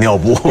床换尿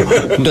布。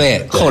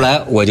对，后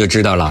来我就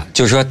知道了，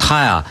就是说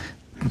她呀，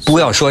不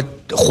要说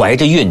怀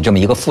着孕这么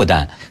一个负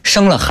担，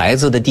生了孩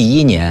子的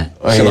第1年，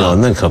是吧？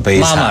那可悲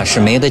惨。妈妈是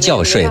没得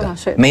觉睡的，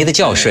没得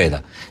觉睡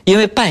的，因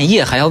为半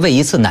夜还要喂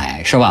1次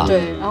奶，是吧？对，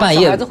半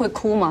夜小孩子会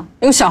哭嘛，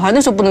因为小孩那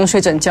时候不能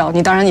睡整觉，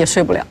你当然也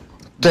睡不了。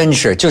真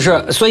是就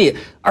是所以，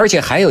而且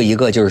还有一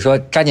个就是说，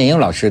查建英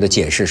老师的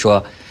解释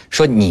说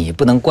你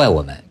不能怪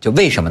我们，就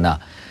为什么呢？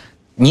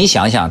你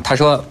想想，他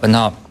说文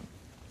涛，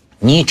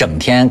你整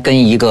天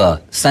跟一个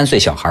3岁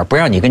小孩，不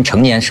让你跟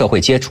成年社会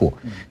接触，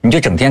你就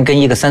整天跟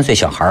一个3岁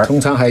小孩，通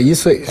常还1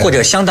岁，或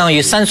者相当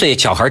于3岁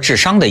小孩智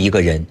商的一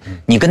个人，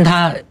你跟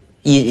他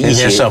一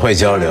起社会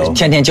交流，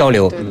天天交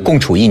流，共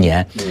处1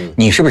年，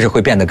你是不是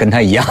会变得跟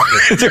他一样？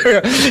就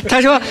是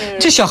他说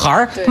这小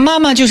孩妈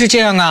妈就是这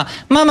样啊，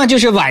妈妈就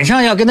是晚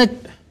上要跟他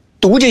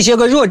读这些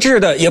个弱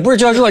智的，也不是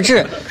叫弱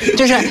智，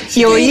就是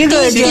有一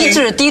个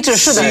低智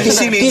是的，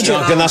低智，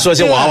跟他说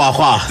些娃娃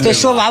话。对，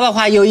说娃娃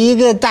话，有一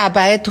个大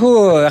白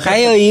兔，还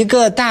有一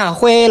个大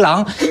灰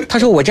狼。他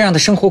说我这样的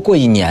生活过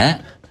1年。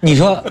你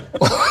说，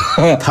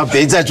他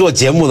别在做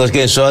节目的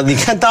跟你说，你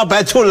看大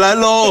白兔来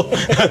喽，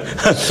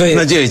所以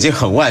那就已经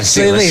很万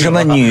幸了。所以为什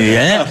么女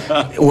人，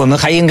我们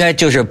还应该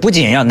就是不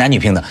仅要男女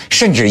平等，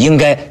甚至应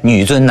该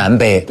女尊男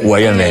卑？我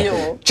认为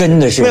真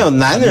的是没有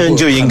男人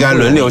就应该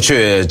轮流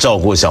去照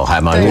顾小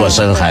孩嘛。如果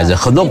生孩子，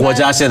很多国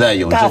家现在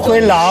有大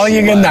灰狼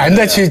一个男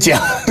的去讲，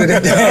对。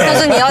但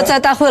是你要在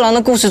大灰狼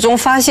的故事中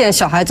发现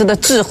小孩子的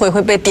智慧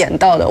会被点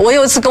到的。我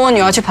有一次跟我女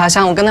儿去爬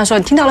山，我跟她说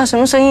你听到了什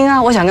么声音啊？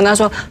我想跟她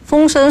说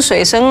风声、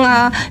水声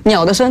啊，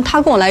鸟的声，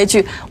他跟我来一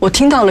句，我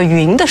听到了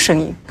云的声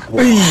音。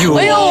哎呦，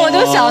我就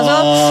想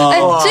说，哎，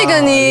这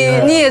个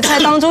你也在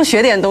当中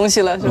学点东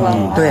西了，是吧？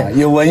对，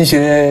有文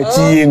学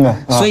基因啊。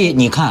所以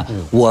你看，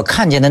我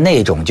看见的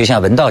那种，就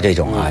像文道这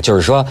种啊，就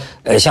是说，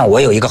像我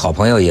有一个好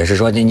朋友也是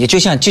说，你就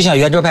像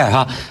圆桌派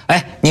哈，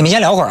哎，你们先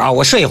聊会儿啊，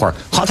我睡一会儿，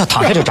好，他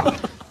躺下就长。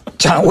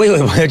像我有一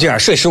个朋友这样，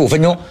睡15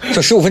分钟，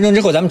说15分钟之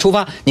后咱们出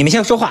发，你们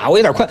先说话，我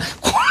有点困，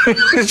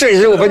睡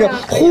15分钟，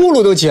呼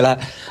噜都起来。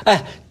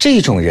哎，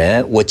这种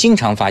人我经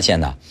常发现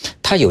呢，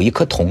他有一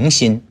颗童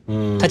心，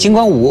他尽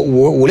管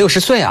五六十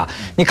岁啊，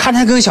你看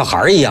他跟小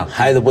孩一样，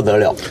嗨得不得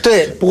了。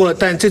对，不过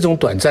但这种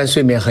短暂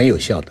睡眠很有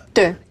效的。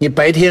对，你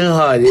白天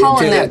哈，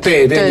这个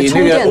对，你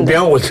那个，比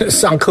方我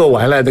上课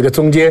完了，这个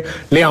中间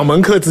2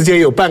门课之间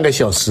有半个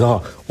小时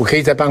哈，我可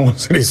以在办公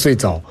室里睡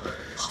着。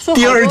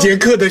第2节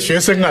课的学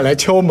生啊来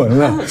敲门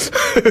了，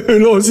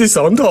老师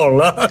上堂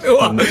了，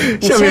哇！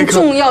下面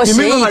重要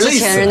协议之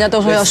前，人家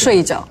都说要睡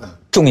一觉。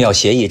重要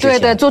协议之前，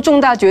对，做重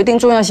大决定、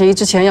重要协议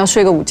之前要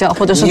睡个午觉，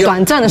或者是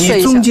短暂的睡一下。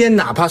你中间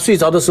哪怕睡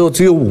着的时候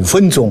只有5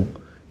分钟，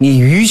你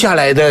余下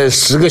来的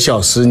10个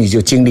小时，你就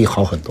精力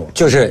好很多。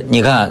就是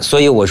你看，所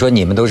以我说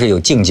你们都是有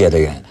境界的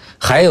人。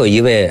还有一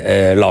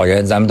位老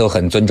人，咱们都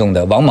很尊重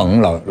的王蒙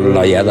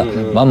老爷子，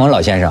王蒙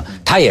老先生，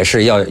他也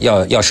是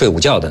要睡午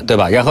觉的，对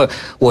吧？然后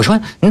我说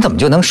你怎么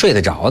就能睡得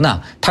着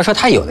呢？他说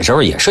他有的时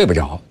候也睡不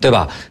着，对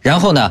吧？然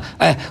后呢，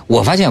哎，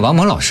我发现王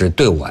蒙老师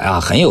对我呀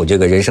很有这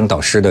个人生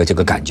导师的这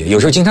个感觉，有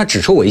时候经常指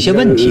出我一些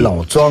问题。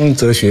老庄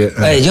哲学，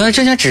哎，经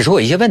常指出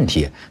我一些问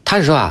题。他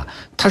说啊，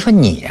他说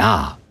你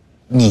啊，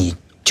你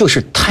就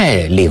是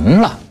太灵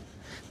了，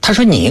他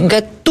说你应该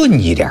钝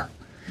一点。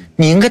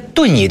你应该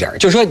钝一点，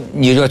就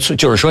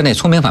是说那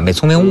聪明反被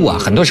聪明误啊，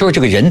很多时候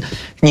这个人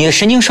你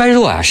神经衰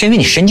弱啊，是因为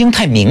你神经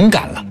太敏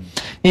感了。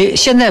你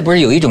现在不是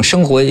有一种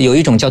生活，有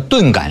一种叫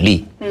钝感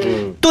力，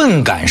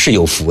钝感是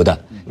有福的。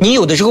你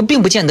有的时候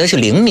并不见得是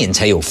灵敏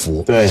才有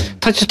福。对，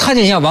他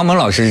就像王蒙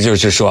老师就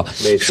是说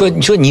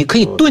你说你可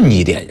以钝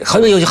一点，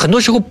很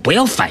多时候不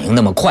要反应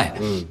那么快，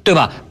对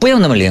吧？不要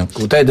那么灵。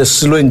古代的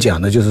诗论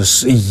讲的就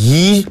是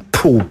宜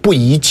朴不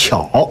宜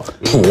巧，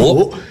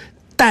朴。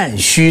但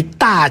需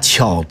大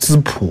巧之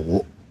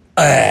朴，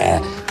哎，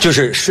就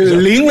是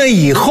灵了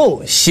以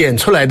后显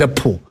出来的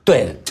朴。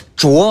对，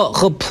拙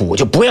和朴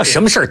就不要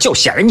什么事儿就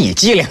显得你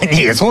机灵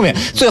你聪明，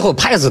最后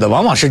拍死的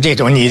往往是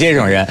你这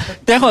种人。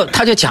然后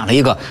他就讲了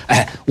一个，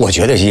哎，我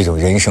觉得是一种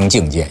人生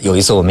境界。有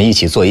一次我们一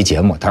起做一节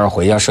目，他说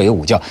回家睡一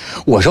午觉，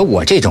我说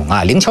我这种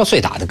啊灵敲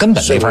碎打的根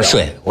本没法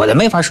睡，我的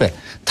没法睡。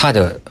他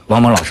就王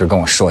蒙老师跟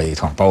我说一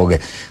通，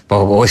把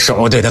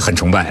我对他很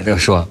崇拜，就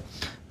说，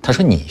他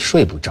说你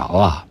睡不着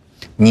啊。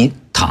你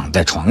躺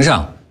在床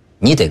上，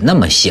你得那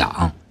么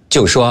想，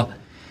就说，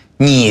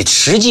你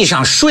实际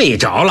上睡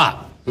着了，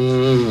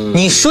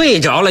你睡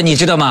着了，你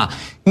知道吗？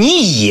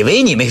你以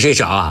为你没睡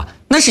着啊，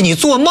那是你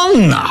做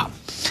梦呢。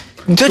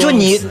他说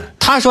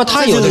他说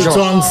他有的时候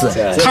庄子，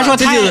他说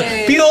他就是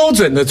标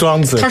准的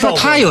庄子。他说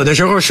他有的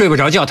时候睡不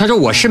着觉，他说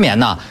我失眠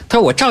呢，他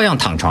说我照样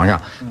躺床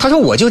上，他说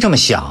我就这么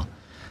想。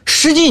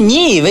实际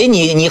你以为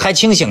你还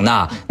清醒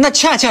呢，那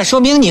恰恰说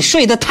明你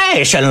睡得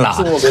太深了，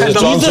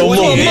庄周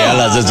梦蝶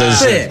了，这真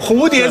是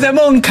蝴蝶在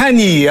梦看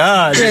你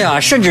啊！对啊，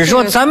甚至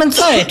说咱们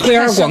再推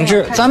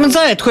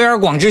而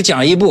广之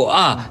讲一步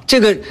啊，这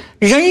个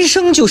人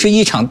生就是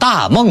一场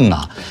大梦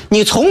啊，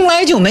你从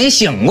来就没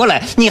醒过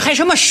来，你还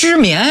什么失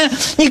眠？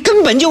你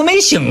根本就没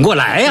醒过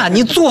来呀，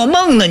你做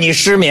梦呢，你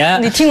失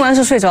眠。你听完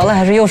是睡着了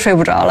还是又睡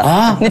不着了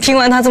啊？你听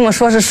完他这么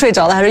说是睡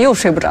着了还是又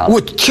睡不着了？我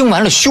听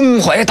完了胸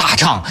怀大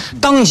畅，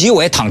当即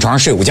我也躺床上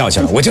睡午觉去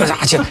了，我就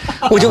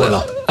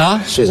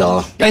睡着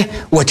了。哎，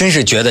我真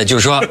是觉得就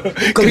是说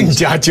更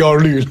加焦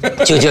虑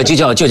了，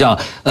就叫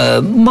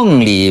梦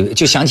里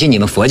就想起你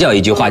们佛教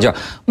一句话，叫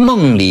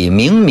梦里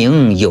明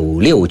明有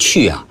6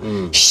趣啊，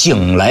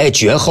醒来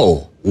觉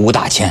后武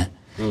打千，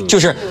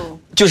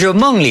就是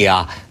梦里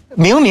啊，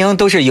明明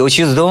都是有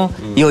徐子东，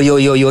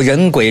有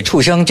人鬼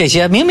畜生这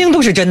些，明明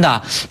都是真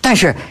的，但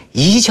是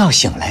一觉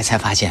醒来才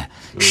发现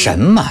什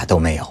么都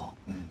没有。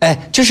哎，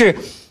就是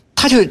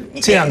他就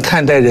这样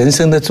看待人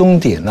生的终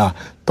点啊，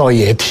倒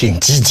也挺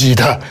积极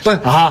的。对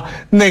啊，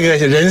那个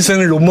人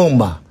生如梦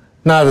嘛，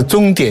那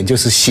终点就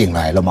是醒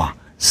来了嘛，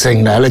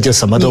醒来了就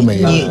什么都没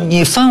有。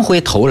你翻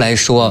回头来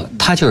说，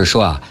他就是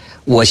说啊，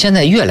我现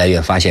在越来越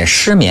发现，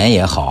失眠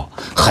也好，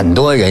很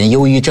多人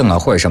忧郁症啊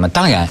或者什么，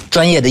当然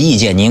专业的意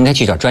见你应该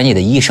去找专业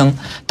的医生，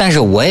但是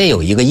我也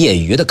有一个业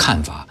余的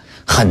看法，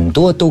很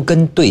多都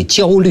跟对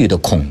焦虑的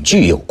恐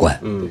惧有关。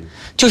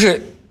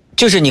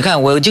就是你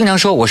看，我经常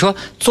说，我说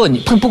做你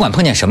不管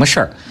碰见什么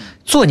事儿，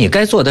做你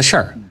该做的事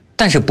儿，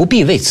但是不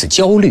必为此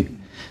焦虑。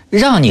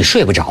让你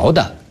睡不着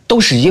的，都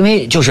是因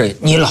为就是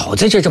你老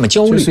在这么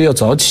焦虑。就是要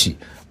早起。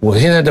我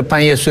现在的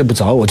半夜睡不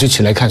着，我就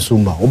起来看书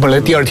嘛。我本来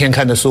第二天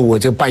看的书，我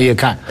就半夜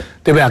看，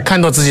对不对？看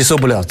到自己受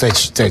不了再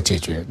解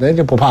决，那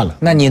就不怕了。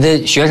那你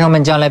的学生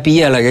们将来毕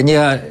业了，人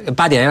家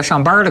8点要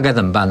上班了，该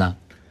怎么办呢？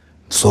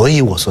所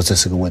以我说这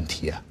是个问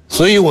题啊。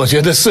所以我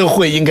觉得社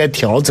会应该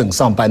调整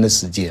上班的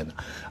时间了。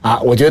啊，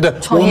我觉得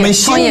我们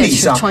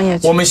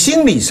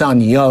心理上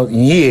你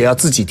也要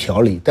自己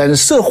调理，但是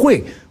社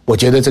会，我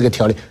觉得这个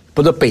调理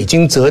不是北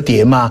京折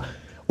叠吗？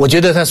我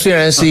觉得它虽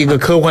然是一个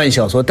科幻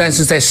小说，但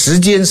是在时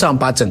间上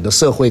把整个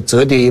社会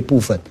折叠一部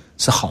分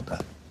是好的。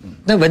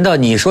那文道，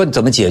你说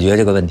怎么解决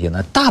这个问题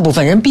呢？大部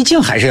分人毕竟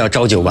还是要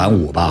朝9晚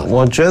5吧。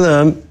我觉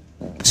得，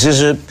其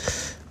实，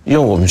因为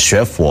我们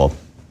学佛，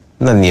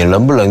那你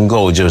能不能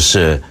够就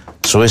是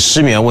所谓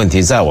失眠问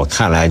题，在我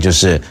看来就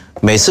是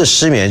每次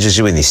失眠就是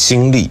因为你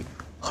心力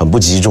很不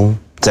集中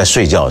在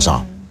睡觉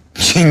上。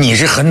你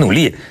是很努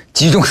力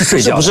集中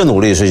睡觉，不是努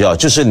力睡觉，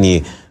就是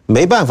你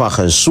没办法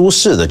很舒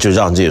适的就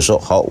让自己说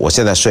好，我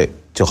现在睡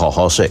就好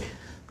好睡。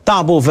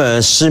大部分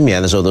人失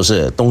眠的时候都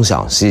是东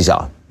想西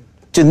想，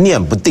就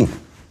念不定。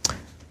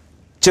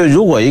就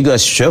如果一个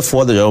学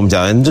佛的人，我们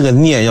讲这个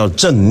念要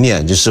正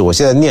念，就是我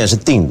现在念是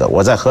定的，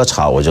我在喝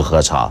茶我就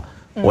喝茶，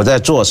我在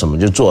做什么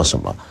就做什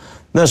么。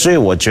那所以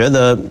我觉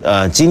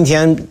得，今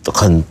天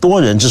很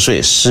多人之所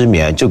以失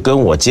眠，就跟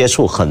我接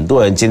触很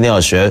多人今天要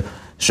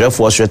学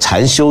佛学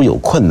禅修有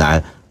困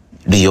难，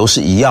理由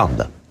是一样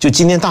的。就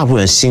今天大部分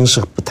人心是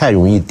不太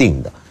容易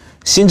定的，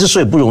心之所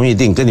以不容易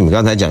定，跟你们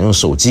刚才讲用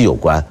手机有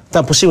关，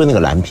但不是因为那个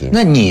蓝屏，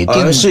那你定，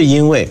而是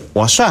因为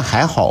我算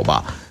还好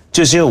吧，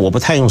就是因为我不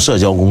太用社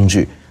交工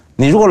具。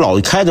你如果老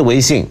开着微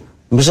信，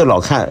你不是老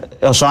看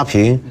要刷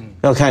屏，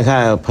要看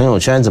看朋友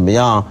圈怎么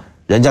样，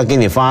人家给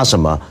你发什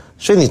么。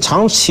所以你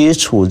长期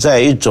处在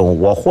一种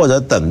我或者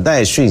等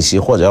待讯息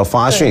或者要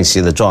发讯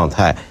息的状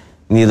态，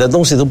你的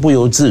东西都不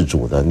由自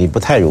主的，你不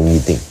太容易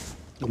定。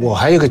我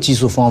还有个技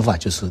术方法，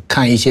就是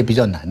看一些比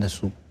较难的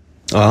书，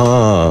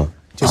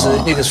就是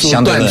那个书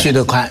断续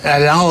的看，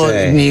然后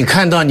你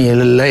看到你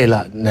累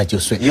了，那就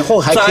睡。以后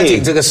还可以抓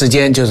紧这个时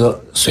间就说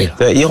睡了。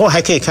对，以后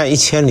还可以看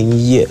1001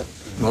夜。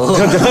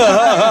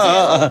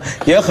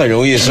也很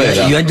容易睡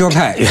的。圆桌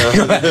派。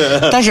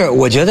但是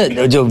我觉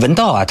得就文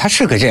道啊，他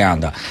是个这样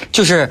的，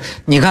就是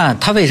你看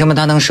他为什么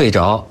他能睡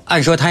着？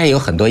按说他也有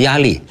很多压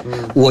力。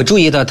我注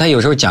意到他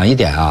有时候讲一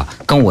点啊，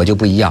跟我就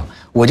不一样。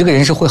我这个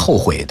人是会后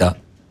悔的，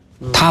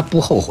他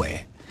不后悔。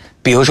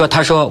比如说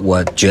他说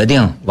我决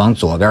定往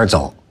左边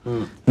走，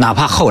哪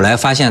怕后来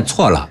发现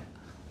错了，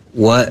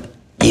我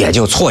也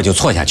就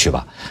错下去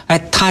吧。哎，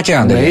他这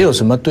样的人没有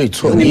什么对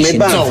错，你没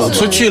办法走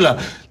出去了。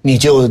你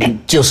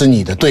就是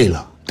你的对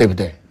了，对不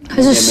对？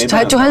还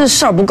是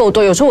事儿不够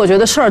多。有时候我觉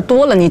得事儿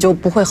多了，你就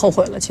不会后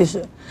悔了。其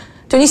实，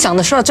就你想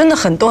的事儿真的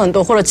很多很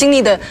多，或者经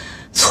历的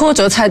挫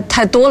折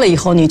太多了以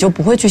后，你就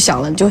不会去想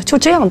了，就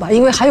这样吧，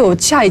因为还有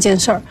下一件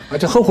事儿。而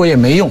且后悔也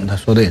没用，他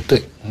说的也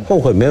对，后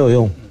悔没有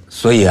用。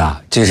所以啊，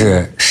这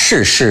是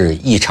世事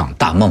一场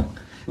大梦，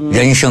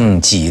人生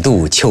几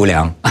度秋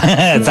凉，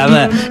咱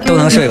们都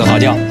能睡个好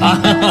觉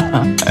啊！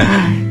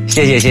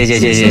谢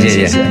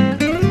谢。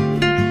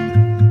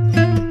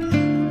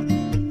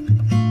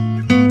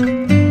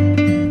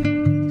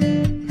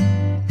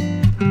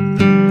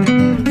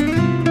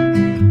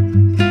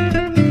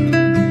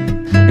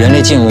人类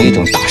进入一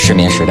种大失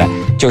眠时代，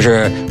就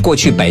是过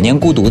去《百年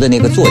孤独》的那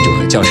个作者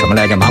叫什么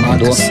来着？马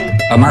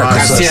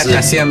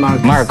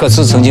尔克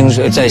斯曾经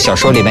在小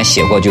说里面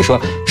写过，就说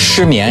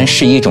失眠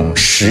是一种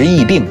时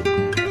疫病。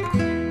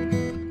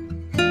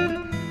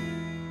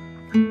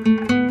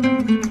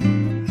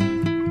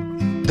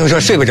都说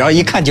睡不着，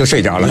一看就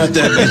睡着了。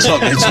对，没错，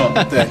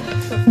对，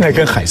那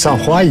跟海上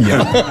花一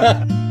样。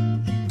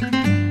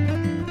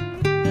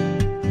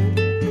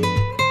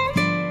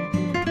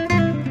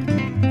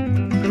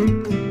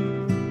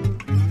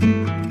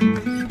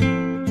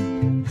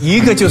一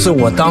个就是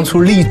我当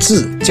初立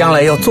志将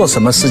来要做什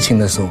么事情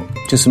的时候，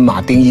就是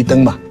马丁·伊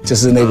登嘛，就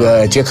是那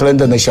个杰克·伦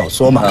敦的小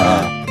说嘛。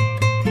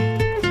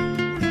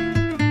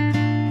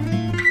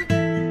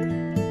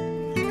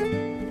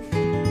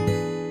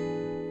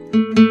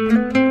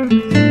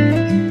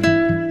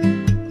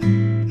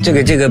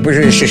这个不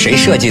是谁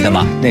设计的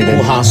吗？那个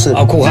库哈斯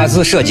库哈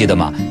斯设计的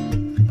吗？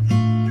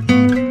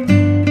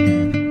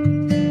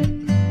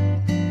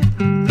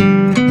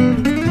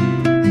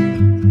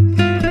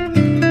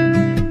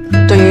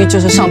就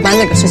是上班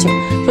那个事情。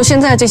说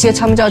现在这些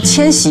他们叫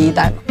千禧一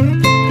代嘛。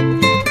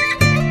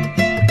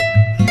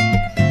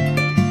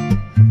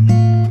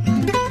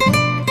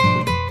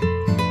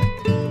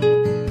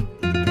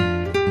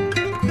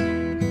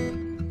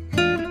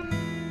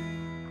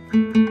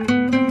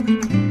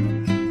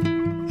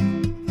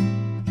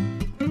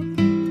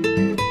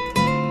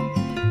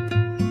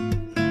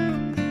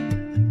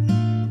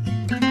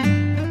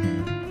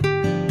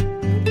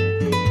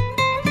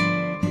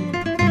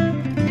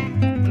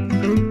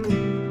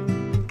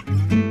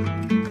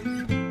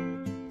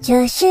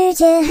这世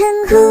界很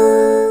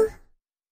酷。